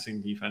bad passing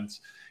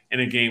defense in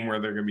a game where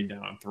they're going to be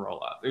down and throw a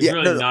lot.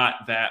 There's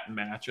not that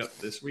matchup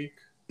this week.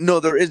 No,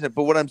 there isn't.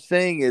 But what I'm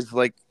saying is,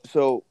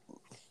 so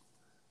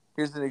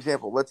here's an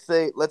example. Let's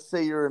say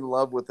you're in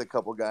love with a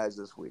couple guys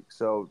this week.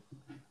 So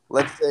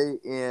let's say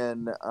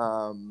in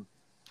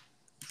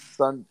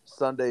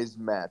Sunday's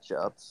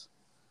matchups,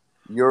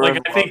 I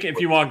think if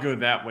you want to go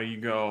that way,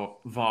 you go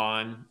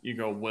Vaughn, you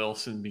go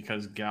Wilson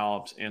because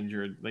Gallup's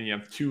injured. Then you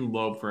have 2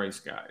 low price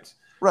guys.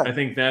 Right. I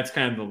think that's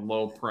kind of the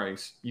low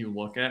price you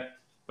look at.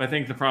 But I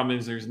think the problem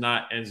is there's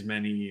not as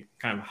many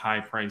kind of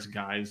high-priced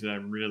guys that I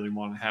really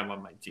want to have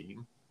on my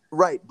team.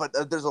 Right, but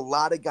there's a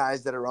lot of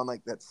guys that are on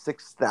like that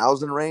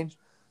 6,000 range.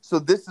 So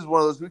this is one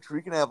of those weeks where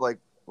you can have like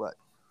what,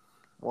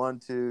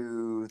 1,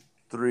 2,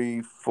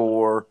 3,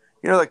 4,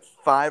 like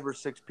 5 or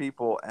 6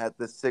 people at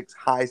the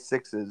high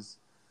sixes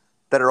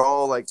that are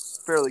all like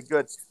fairly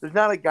good. There's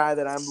not a guy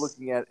that I'm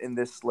looking at in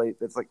this slate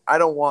that's like I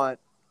don't want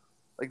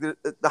like the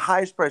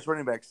highest price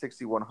running back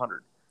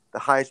 6,100. The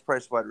highest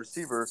price wide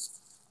receiver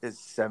is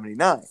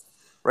 79.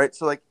 Right,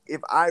 so like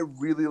if I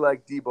really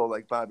like Debo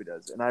like Bobby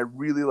does, and I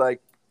really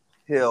like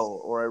Hill,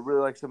 or I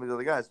really like some of the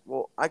other guys,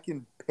 well, I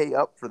can pay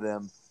up for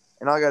them,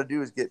 and all I got to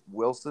do is get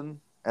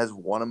Wilson as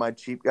one of my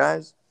cheap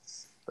guys.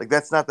 Like,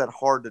 that's not that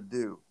hard to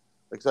do.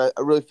 Like, so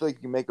I really feel like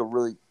you can make a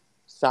really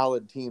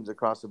solid teams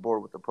across the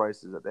board with the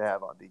prices that they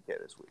have on DK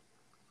this week.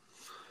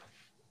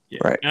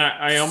 Yeah, right.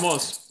 I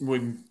almost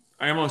would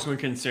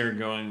consider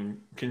going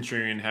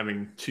contrarian,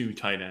 having 2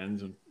 tight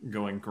ends,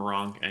 going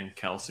Gronk and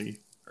Kelsey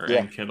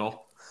and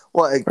Kittle.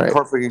 Well, a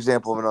perfect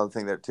example of another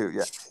thing there too.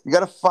 Yeah, you got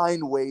to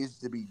find ways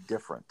to be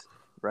different,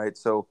 right?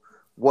 So,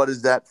 what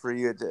is that for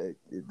you?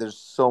 There's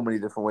so many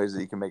different ways that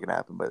you can make it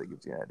happen, but it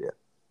gives you an idea.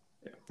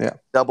 Yeah,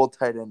 double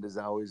tight end is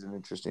always an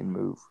interesting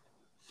move.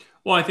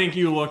 Well, I think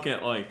you look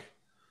at like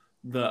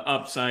the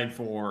upside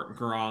for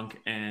Gronk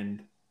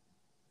and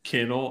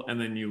Kittle,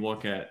 and then you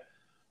look at,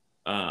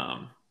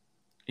 I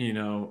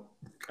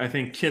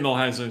think Kittle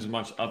has as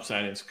much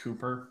upside as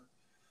Cooper.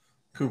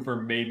 Cooper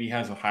maybe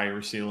has a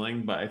higher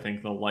ceiling, but I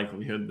think the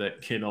likelihood that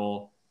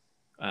Kittle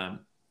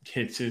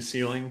hits his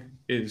ceiling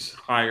is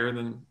higher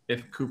than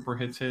if Cooper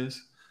hits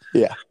his.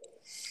 Yeah.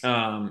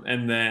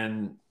 And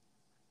then,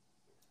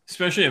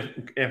 especially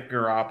if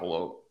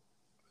Garoppolo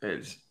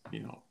is,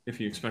 if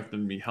you expect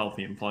them to be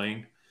healthy and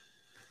playing.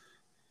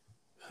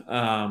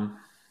 And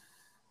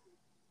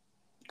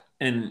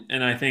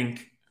I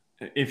think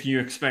if you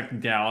expect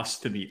Dallas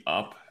to be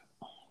up,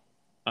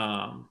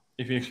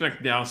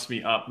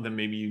 then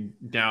maybe you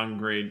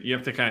downgrade. You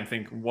have to kind of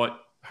think,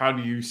 how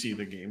do you see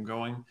the game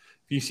going?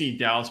 If you see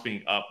Dallas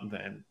being up,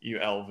 then you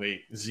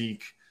elevate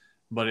Zeke.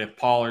 But if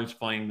Pollard's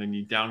playing, then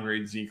you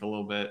downgrade Zeke a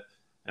little bit.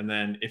 And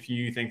then if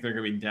you think they're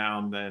going to be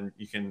down, then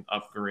you can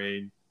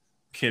upgrade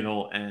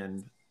Kittle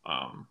and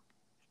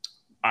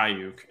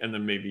Ayuk. And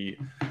then maybe,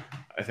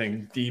 I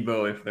think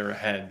Debo, if they're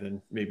ahead,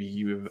 then maybe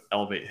you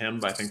elevate him.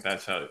 But I think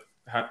that's how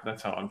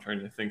I'm trying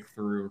to think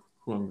through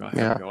who I'm going to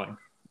have going.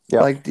 Yeah.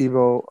 I like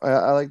Debo.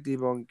 I like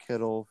Debo and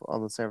Kittle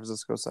on the San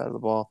Francisco side of the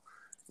ball.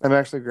 I'm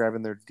actually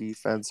grabbing their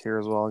defense here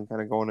as well and kind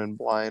of going in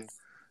blind,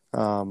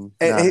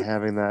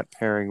 having that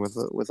pairing with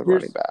a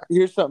running back.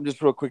 Here's something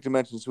just real quick to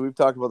mention. So we've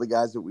talked about the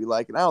guys that we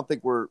like, and I don't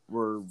think we're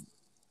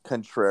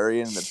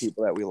contrarian in the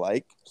people that we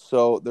like.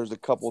 So there's a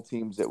couple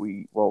teams that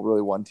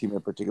really one team in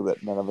particular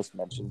that none of us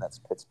mentioned. That's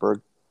Pittsburgh.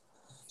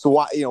 So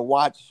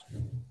watch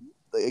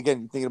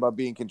again. Thinking about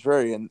being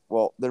contrarian.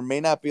 Well, there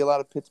may not be a lot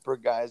of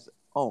Pittsburgh guys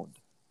owned.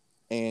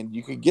 And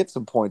you could get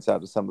some points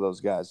out of some of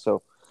those guys.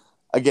 So,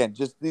 again,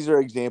 just these are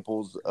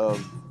examples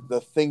of the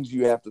things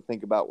you have to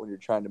think about when you're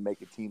trying to make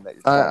a team that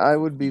you're trying I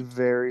would be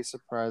very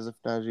surprised if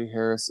Najee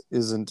Harris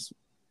isn't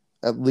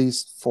at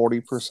least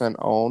 40%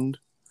 owned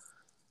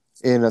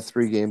in a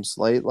 3-game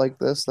slate like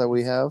this that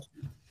we have,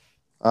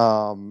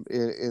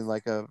 in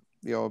like a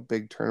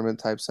big tournament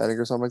type setting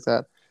or something like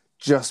that,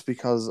 just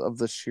because of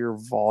the sheer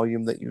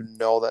volume that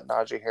that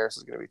Najee Harris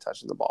is going to be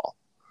touching the ball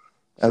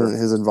and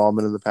his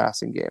involvement in the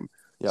passing game.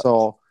 Yep.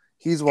 So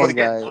he's one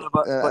guy,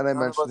 and I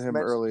mentioned him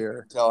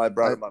earlier. Until I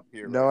brought him up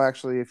here. No,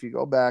 actually, if you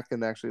go back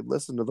and actually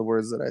listen to the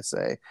words that I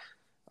say,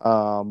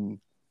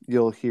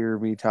 you'll hear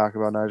me talk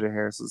about Najee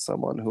Harris as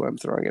someone who I'm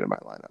throwing into my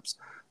lineups.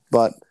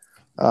 But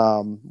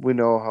we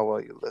know how well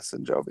you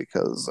listen, Joe,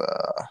 because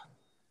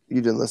you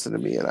didn't listen to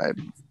me, and I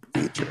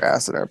beat your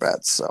ass in our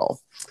bets. So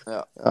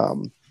yeah.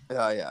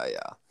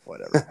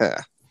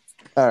 Whatever.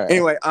 All right.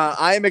 Anyway,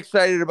 I am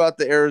excited about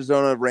the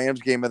Arizona Rams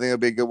game. I think it'll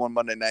be a good one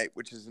Monday night,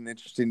 which is an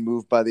interesting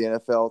move by the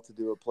NFL to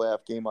do a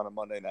playoff game on a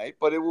Monday night.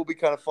 But it will be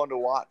kind of fun to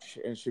watch,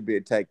 and it should be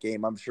a tight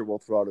game. I'm sure we'll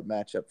throw out a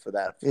matchup for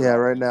that.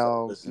 Right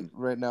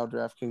now,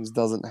 DraftKings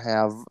doesn't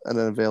have an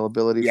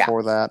availability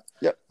for that.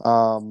 Yep.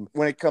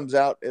 When it comes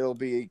out, it'll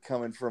be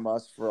coming from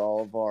us for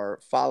all of our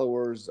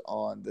followers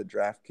on the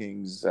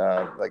DraftKings,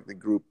 like the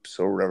groups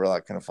or whatever,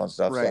 that kind of fun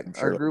stuff. Right.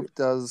 So our group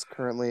does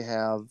currently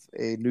have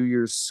a New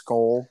Year's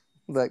Skull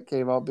that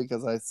came out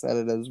because I said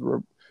it as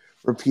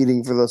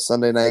repeating for the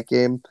Sunday night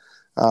game.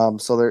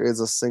 So there is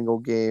a single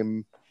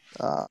game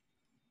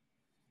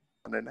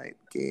Monday night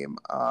game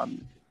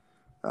on.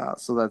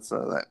 So that's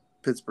that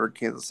Pittsburgh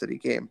Kansas City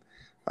game.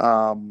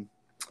 We're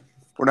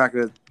not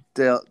going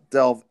to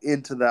delve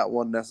into that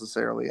one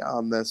necessarily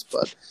on this,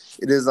 but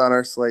it is on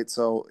our slate.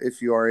 So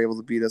if you are able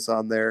to beat us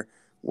on there,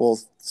 we'll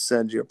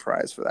send you a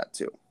prize for that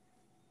too.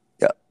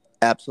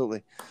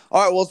 Absolutely.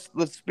 All right.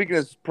 Well, speaking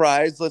of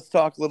prize, let's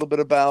talk a little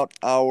bit about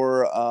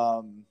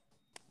our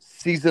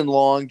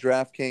season-long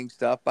DraftKings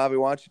stuff. Bobby,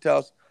 why don't you tell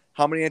us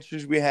how many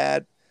entries we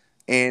had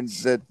and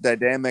the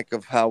dynamic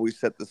of how we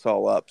set this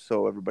all up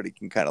so everybody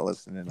can kind of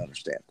listen and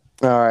understand.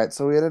 All right,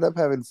 so we ended up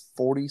having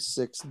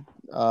 46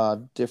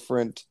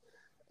 different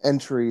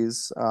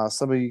entries.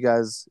 Some of you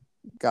guys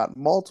got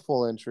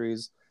multiple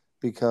entries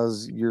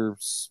because you're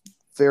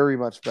very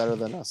much better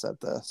than us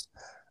at this.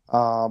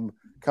 A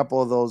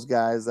couple of those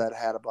guys that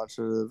had a bunch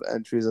of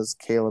entries, as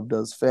Caleb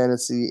Does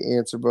Fantasy,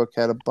 Answer Book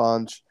had a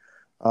bunch.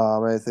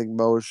 I think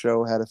Mo's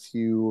Show had a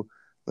few.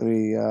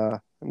 I'm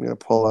going to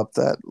pull up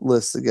that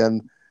list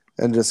again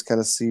and just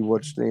kind of see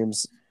which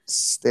names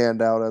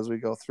stand out as we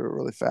go through it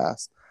really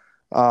fast.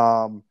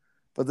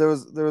 But there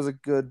was a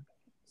good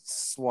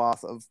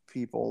swath of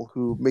people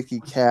who Mickey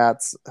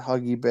Katz,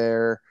 Huggy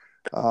Bear,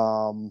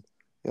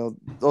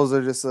 those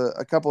are just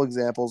a couple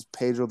examples.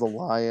 Pedro the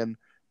Lion,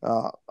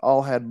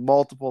 all had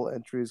multiple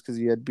entries because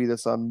you had beat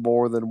us on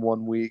more than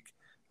 1 week.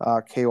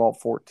 K-Walt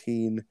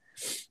 14.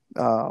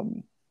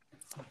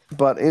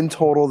 But in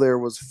total, there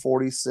was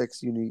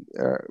 46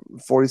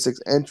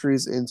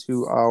 entries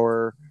into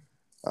our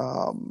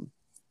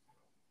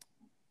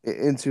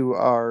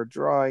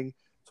drawing.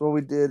 So what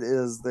we did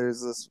is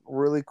there's this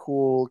really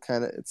cool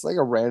kind of, it's like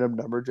a random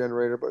number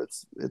generator, but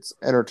it's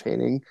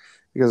entertaining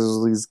because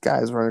there's these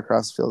guys running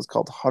across the field. It's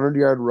called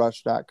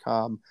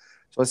 100yardrush.com.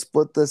 So I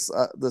split this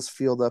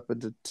field up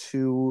into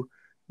 2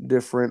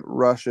 different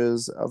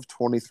rushes of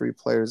 23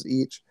 players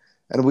each.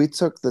 And we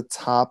took the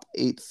top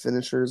 8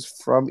 finishers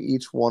from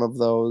each one of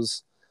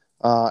those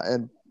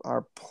and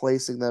are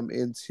placing them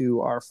into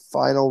our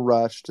final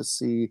rush to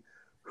see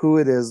who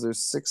it is.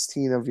 There's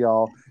 16 of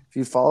y'all. If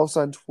you follow us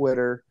on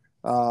Twitter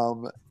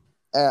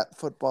at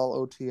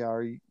Football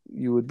OTR,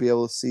 you would be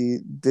able to see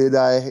did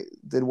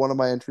one of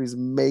my entries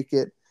make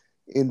it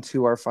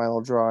into our final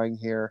drawing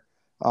here.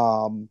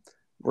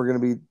 We're going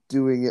to be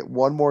doing it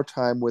one more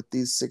time with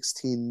these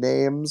 16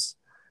 names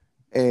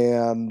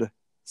and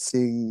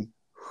seeing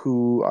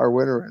who our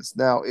winner is.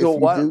 Now, if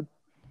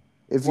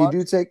you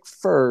do take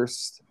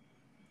first,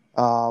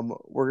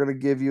 we're going to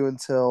give you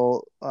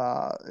until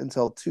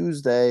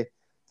Tuesday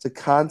to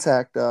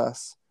contact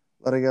us,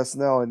 letting us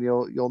know, and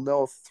you'll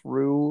know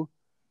through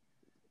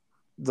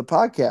the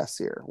podcast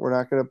here. We're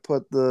not going to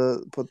put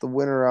the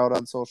winner out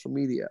on social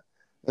media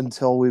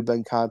until we've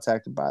been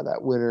contacted by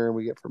that winner and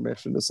we get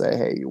permission to say,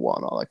 hey, you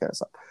won, all that kind of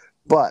stuff.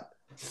 But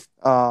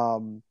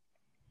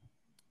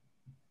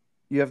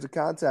you have to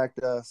contact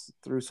us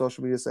through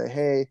social media, say,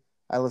 hey,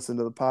 I listened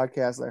to the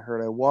podcast, I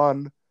heard I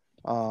won.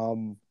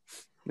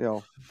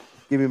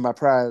 Give me my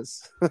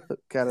prize.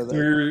 kind of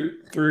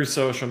through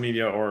social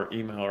media or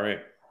email,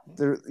 right?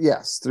 Through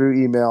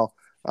email.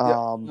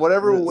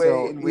 Whatever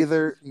way in which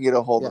you can get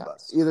a hold of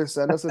us. Either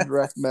send us a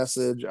direct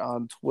message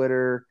on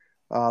Twitter,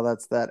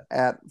 that's that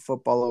at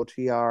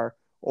footballotr,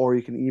 or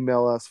you can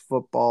email us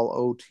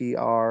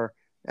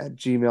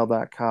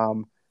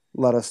footballotr@gmail.com.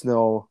 Let us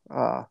know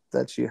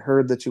that you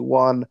heard that you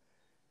won.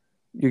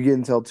 You get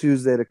until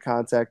Tuesday to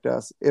contact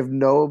us. If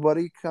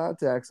nobody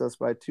contacts us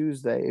by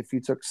Tuesday, if you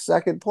took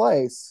second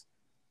place,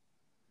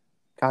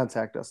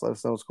 contact us. Let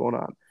us know what's going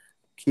on.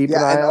 Keep an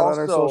eye out on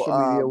our social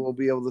media. We'll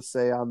be able to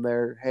say on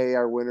there, hey,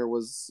 our winner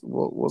was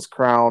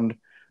crowned.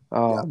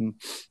 But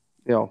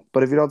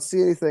if you don't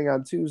see anything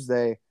on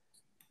Tuesday,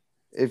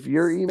 if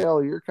your email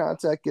or your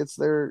contact gets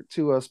there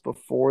to us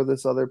before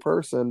this other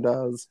person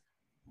does,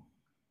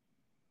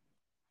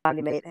 and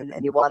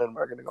you won, and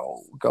we're going to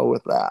go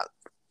with that.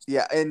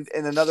 Yeah, and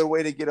another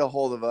way to get a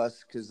hold of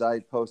us, because I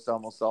post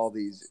almost all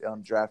these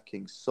on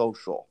DraftKings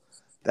social,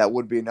 that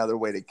would be another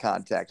way to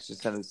contact.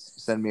 Just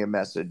send me a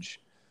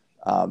message,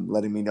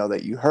 letting me know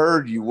that you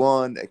heard, you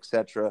won,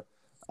 etc.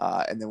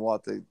 And then we'll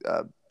have the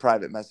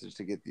private message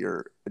to get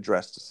your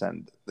address to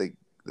send the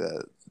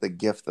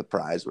gift, the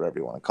prize, whatever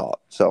you want to call it.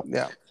 So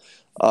yeah.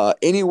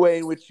 Any way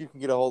in which you can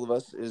get a hold of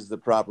us is the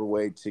proper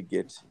way to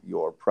get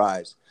your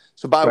prize.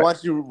 So, Bob, why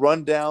don't you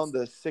run down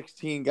the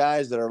 16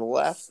 guys that are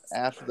left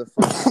after the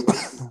first week,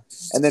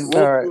 and then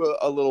we'll do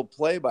a little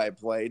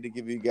play-by-play to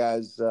give you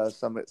guys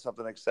something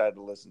exciting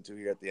to listen to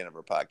here at the end of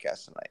our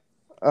podcast tonight.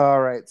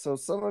 All right. So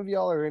some of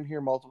y'all are in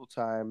here multiple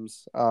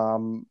times.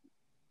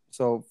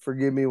 So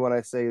forgive me when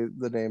I say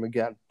the name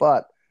again.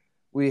 But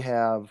we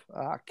have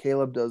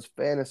Caleb Does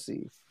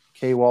Fantasy,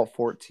 K-Walt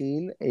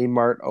 14,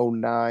 A-Mart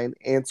 09,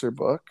 Answer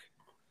Book.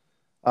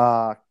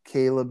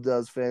 Caleb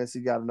Does Fantasy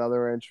got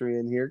another entry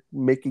in here.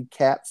 Mickey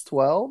Katz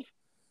 12,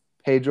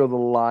 Pedro the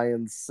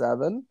Lion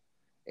 7.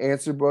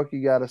 Answer Book,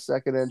 you got a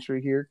second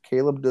entry here.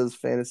 Caleb Does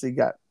Fantasy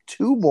got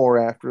 2 more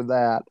after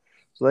that.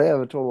 So they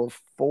have a total of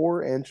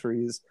 4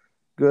 entries.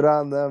 Good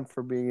on them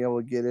for being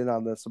able to get in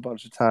on this a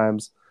bunch of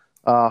times.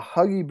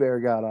 Huggy Bear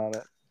got on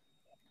it.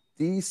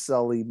 D.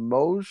 Sully,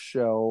 Mo's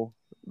Show,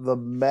 The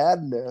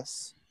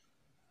Madness,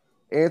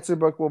 Answer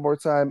Book one more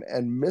time,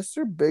 and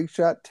Mr. Big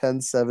Shot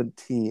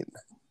 1017.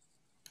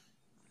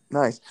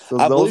 Nice. So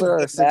those are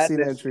our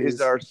 16 entries.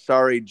 Is our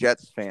Sorry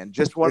Jets fan.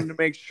 Just wanted to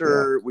make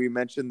sure we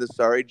mentioned the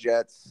Sorry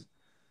Jets.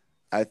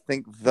 I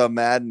think The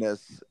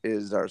Madness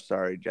is our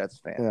Sorry Jets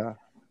fan. Yeah.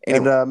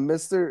 Anyway. And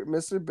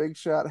Mr. Big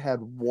Shot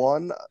had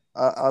 1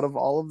 out of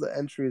all of the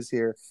entries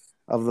here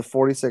of the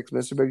 46.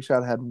 Mr. Big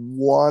Shot had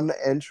 1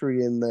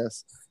 entry in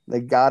this.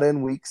 They got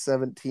in week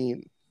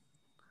 17.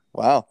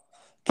 Wow.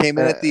 Came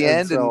in at the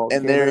end, so and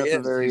came there in he at the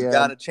is. very He's end.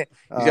 got a chance.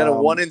 He's got a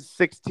 1 in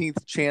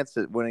 16th chance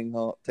at winning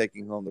home,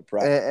 taking home the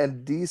prize.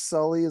 And D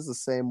Sully is the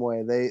same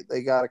way.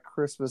 They got a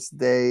Christmas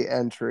Day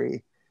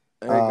entry.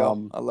 There you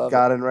go. I love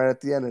got it. in right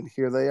at the end, and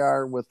here they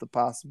are with the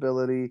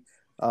possibility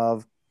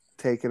of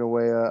taking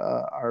away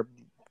our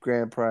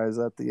grand prize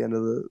at the end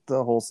of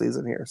the whole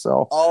season here.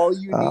 So all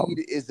you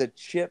need is a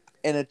chip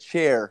and a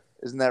chair.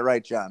 Isn't that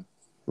right, John?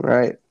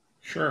 Right.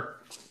 Sure.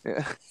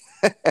 Yeah.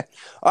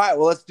 All right,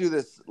 well, let's do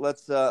this.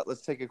 Let's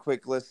take a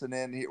quick listen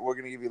in. We're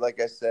going to give you, like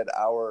I said,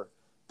 our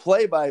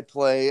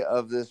play-by-play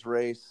of this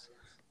race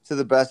to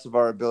the best of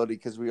our ability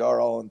because we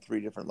are all in 3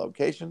 different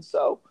locations.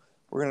 So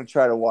we're going to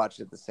try to watch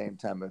at the same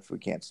time if we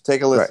can. So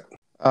take a listen. Right.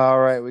 All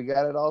right, we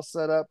got it all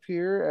set up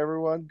here.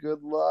 Everyone,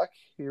 good luck.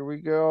 Here we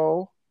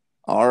go.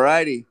 All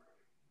righty.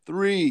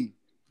 3,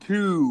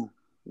 2,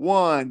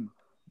 1,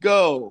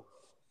 go.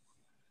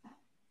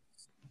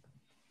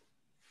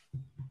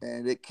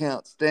 And it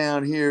counts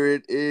down. Here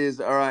it is.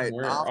 All right.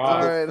 We're Off to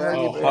off. the Huggy fence.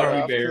 Oh, Bear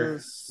Huggy off Bear. to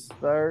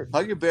start.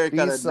 Huggy Bear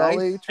got a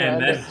Sully nice.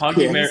 And then trying to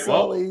Huggy D Bear.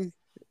 Sully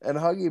and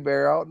Huggy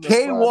Bear out in the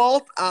K front.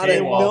 Walt out K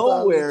of Walt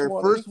nowhere.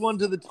 20. First one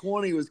to the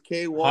 20 was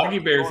K Walt.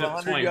 Huggy Bear's Going at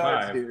 100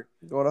 yards 25. here.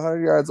 Going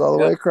 100 yards all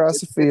the way across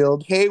the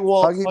field. K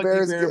Walt Huggy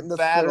Bear's Bear getting to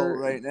battle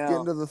right now.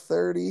 getting to the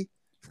 30.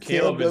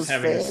 Caleb is does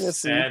having a fantasy.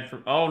 sad.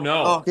 Oh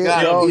no! Oh Yeah,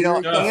 God! no, you know,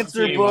 here just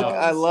Answer came Book. up.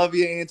 I love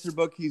you, Answer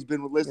Book. He's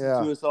been listening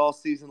Yeah. to us all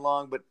season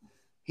long, but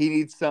he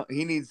needs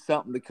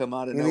something to come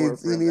out of nowhere.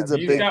 He needs a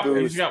He's big got,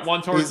 boost. he's got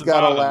one towards He's the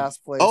got bottom. a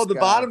last place. Oh, the guy.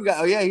 bottom guy.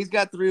 Oh yeah, he's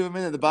got 3 of them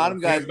in there. The bottom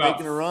We have guy's about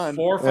making a run.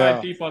 4 or 5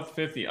 Yeah. people at the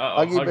 50.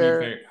 Uh-oh, Huggy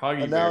Bear.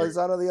 Huggy And now Bear. he's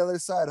on the other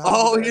side.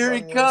 Oh, Bear's here on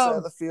he the other side of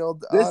comes. the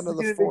field. This is Onto the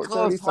going to be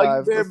close. 435.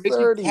 Huggy Bear, The Mickey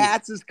 30.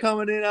 Katz is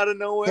coming in out of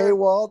nowhere. K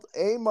Walt,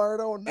 A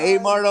Marto 9. A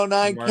Marto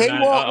 9. Mart K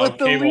 9. Walt with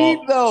the K-Walt.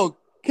 lead though.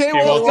 K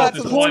K-Walt's Walt's got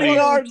at the 20 20.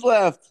 yards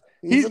left.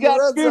 He's in the got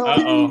red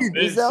zone. 15.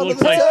 He's It down to looks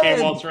the like 10.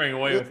 K-Walt's running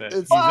away with it. It's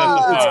He's at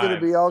the it's 5. going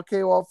to be all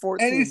K Walt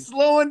 14. And he's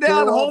slowing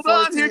down. K-Walt Hold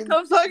on. 14. Here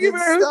comes Huggy Gets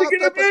Bear. Who's stopped it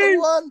going up to at the be?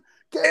 1.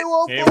 K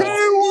Walt 14.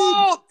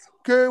 K-Walt.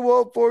 K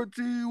Walt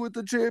 14 with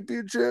the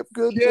championship.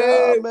 Good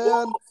K-Walt job,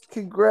 man.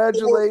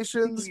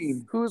 Congratulations.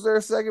 14. Who's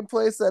our second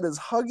place? That is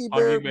Huggy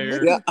Bear. Huggy Bear.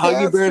 Mickey Yeah, Huggy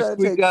Katz Bear trying to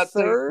squeaked take out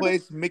second third.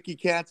 place. Mickey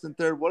Katz in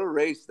third. What a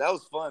race. That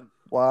was fun.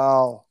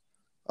 Wow.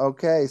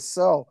 Okay,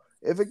 so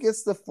if it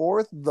gets to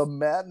 4th, the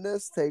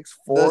Madness takes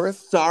The 4th.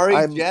 sorry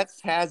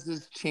Jets has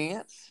his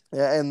chance.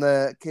 Yeah, and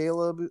the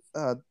Caleb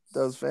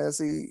does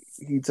fantasy.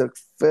 He took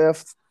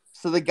 5th.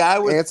 So the guy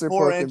with Answer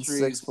 4 Book in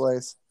entries, 6th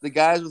place. the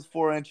guys with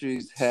 4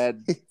 entries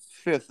had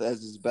 5th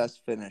as his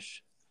best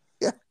finish.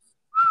 Yeah.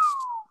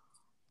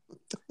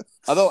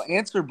 Although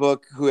Answer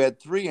Book, who had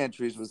 3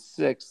 entries, was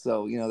 6th.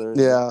 So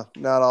there's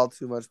Not all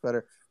too much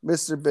better.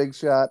 Mr. Big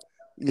Shot,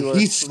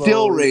 he's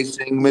still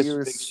racing.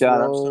 Mr. Big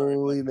Shot. I'm sorry,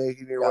 slowly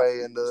making your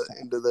way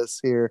into this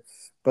here,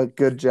 but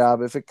good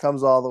job. If it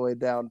comes all the way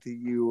down to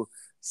you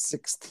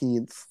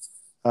 16th,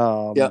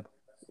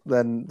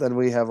 then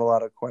we have a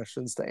lot of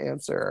questions to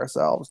answer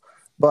ourselves.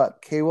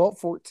 But K-Walt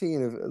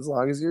 14, as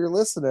long as you're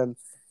listening,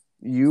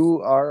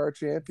 you are our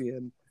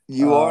champion.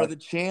 You are the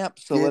champ.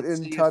 So get let's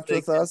in touch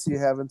with us. You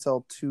have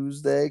until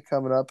Tuesday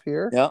coming up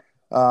here. Yeah.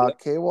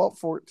 K-Walt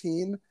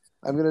 14.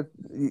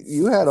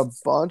 You had a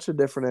bunch of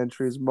different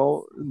entries.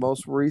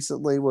 Most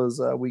recently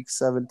was week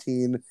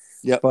 17.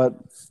 Yep. But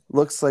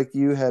looks like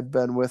you had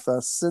been with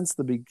us since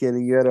the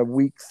beginning. You had a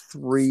week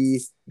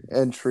 3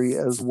 entry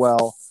as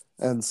well.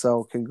 And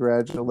so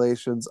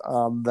congratulations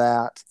on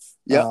that.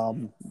 Yep.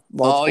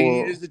 All you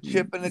need is a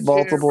chip and a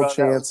multiple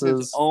chair, chances.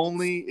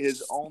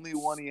 His only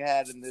one he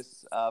had in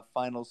this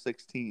final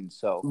 16.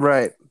 So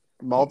Right.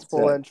 Multiple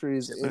That's it.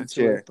 entries Chip and a into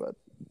chair. it, but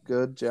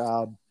good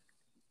job.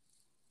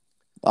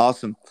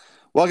 Awesome.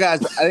 Well,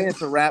 guys, I think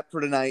it's a wrap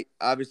for tonight.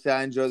 Obviously,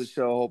 I enjoyed the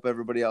show. I hope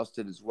everybody else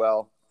did as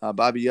well.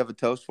 Bobby, you have a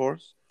toast for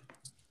us?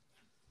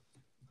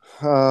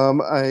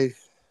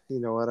 You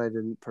know what? I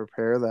didn't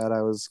prepare that.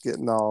 I was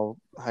getting all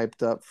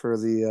hyped up for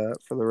the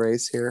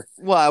race here.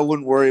 Well, I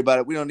wouldn't worry about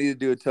it. We don't need to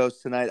do a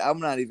toast tonight. I'm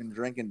not even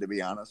drinking, to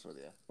be honest with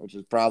you, which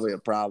is probably a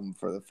problem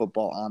for the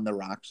Football on the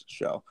Rocks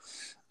show.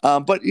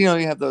 But you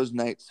have those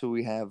nights, so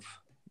we have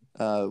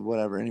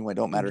whatever. Anyway,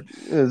 don't matter.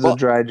 It's a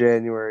dry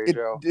January,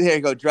 Joe. There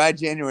you go, dry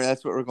January.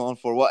 That's what we're going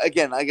for. Well,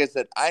 again, like I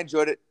said, I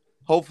enjoyed it.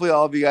 Hopefully,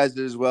 all of you guys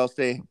did as well.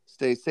 Stay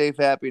safe,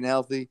 happy, and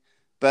healthy.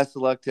 Best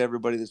of luck to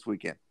everybody this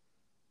weekend.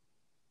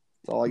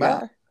 That's all I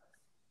got. Bye.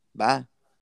 Bye.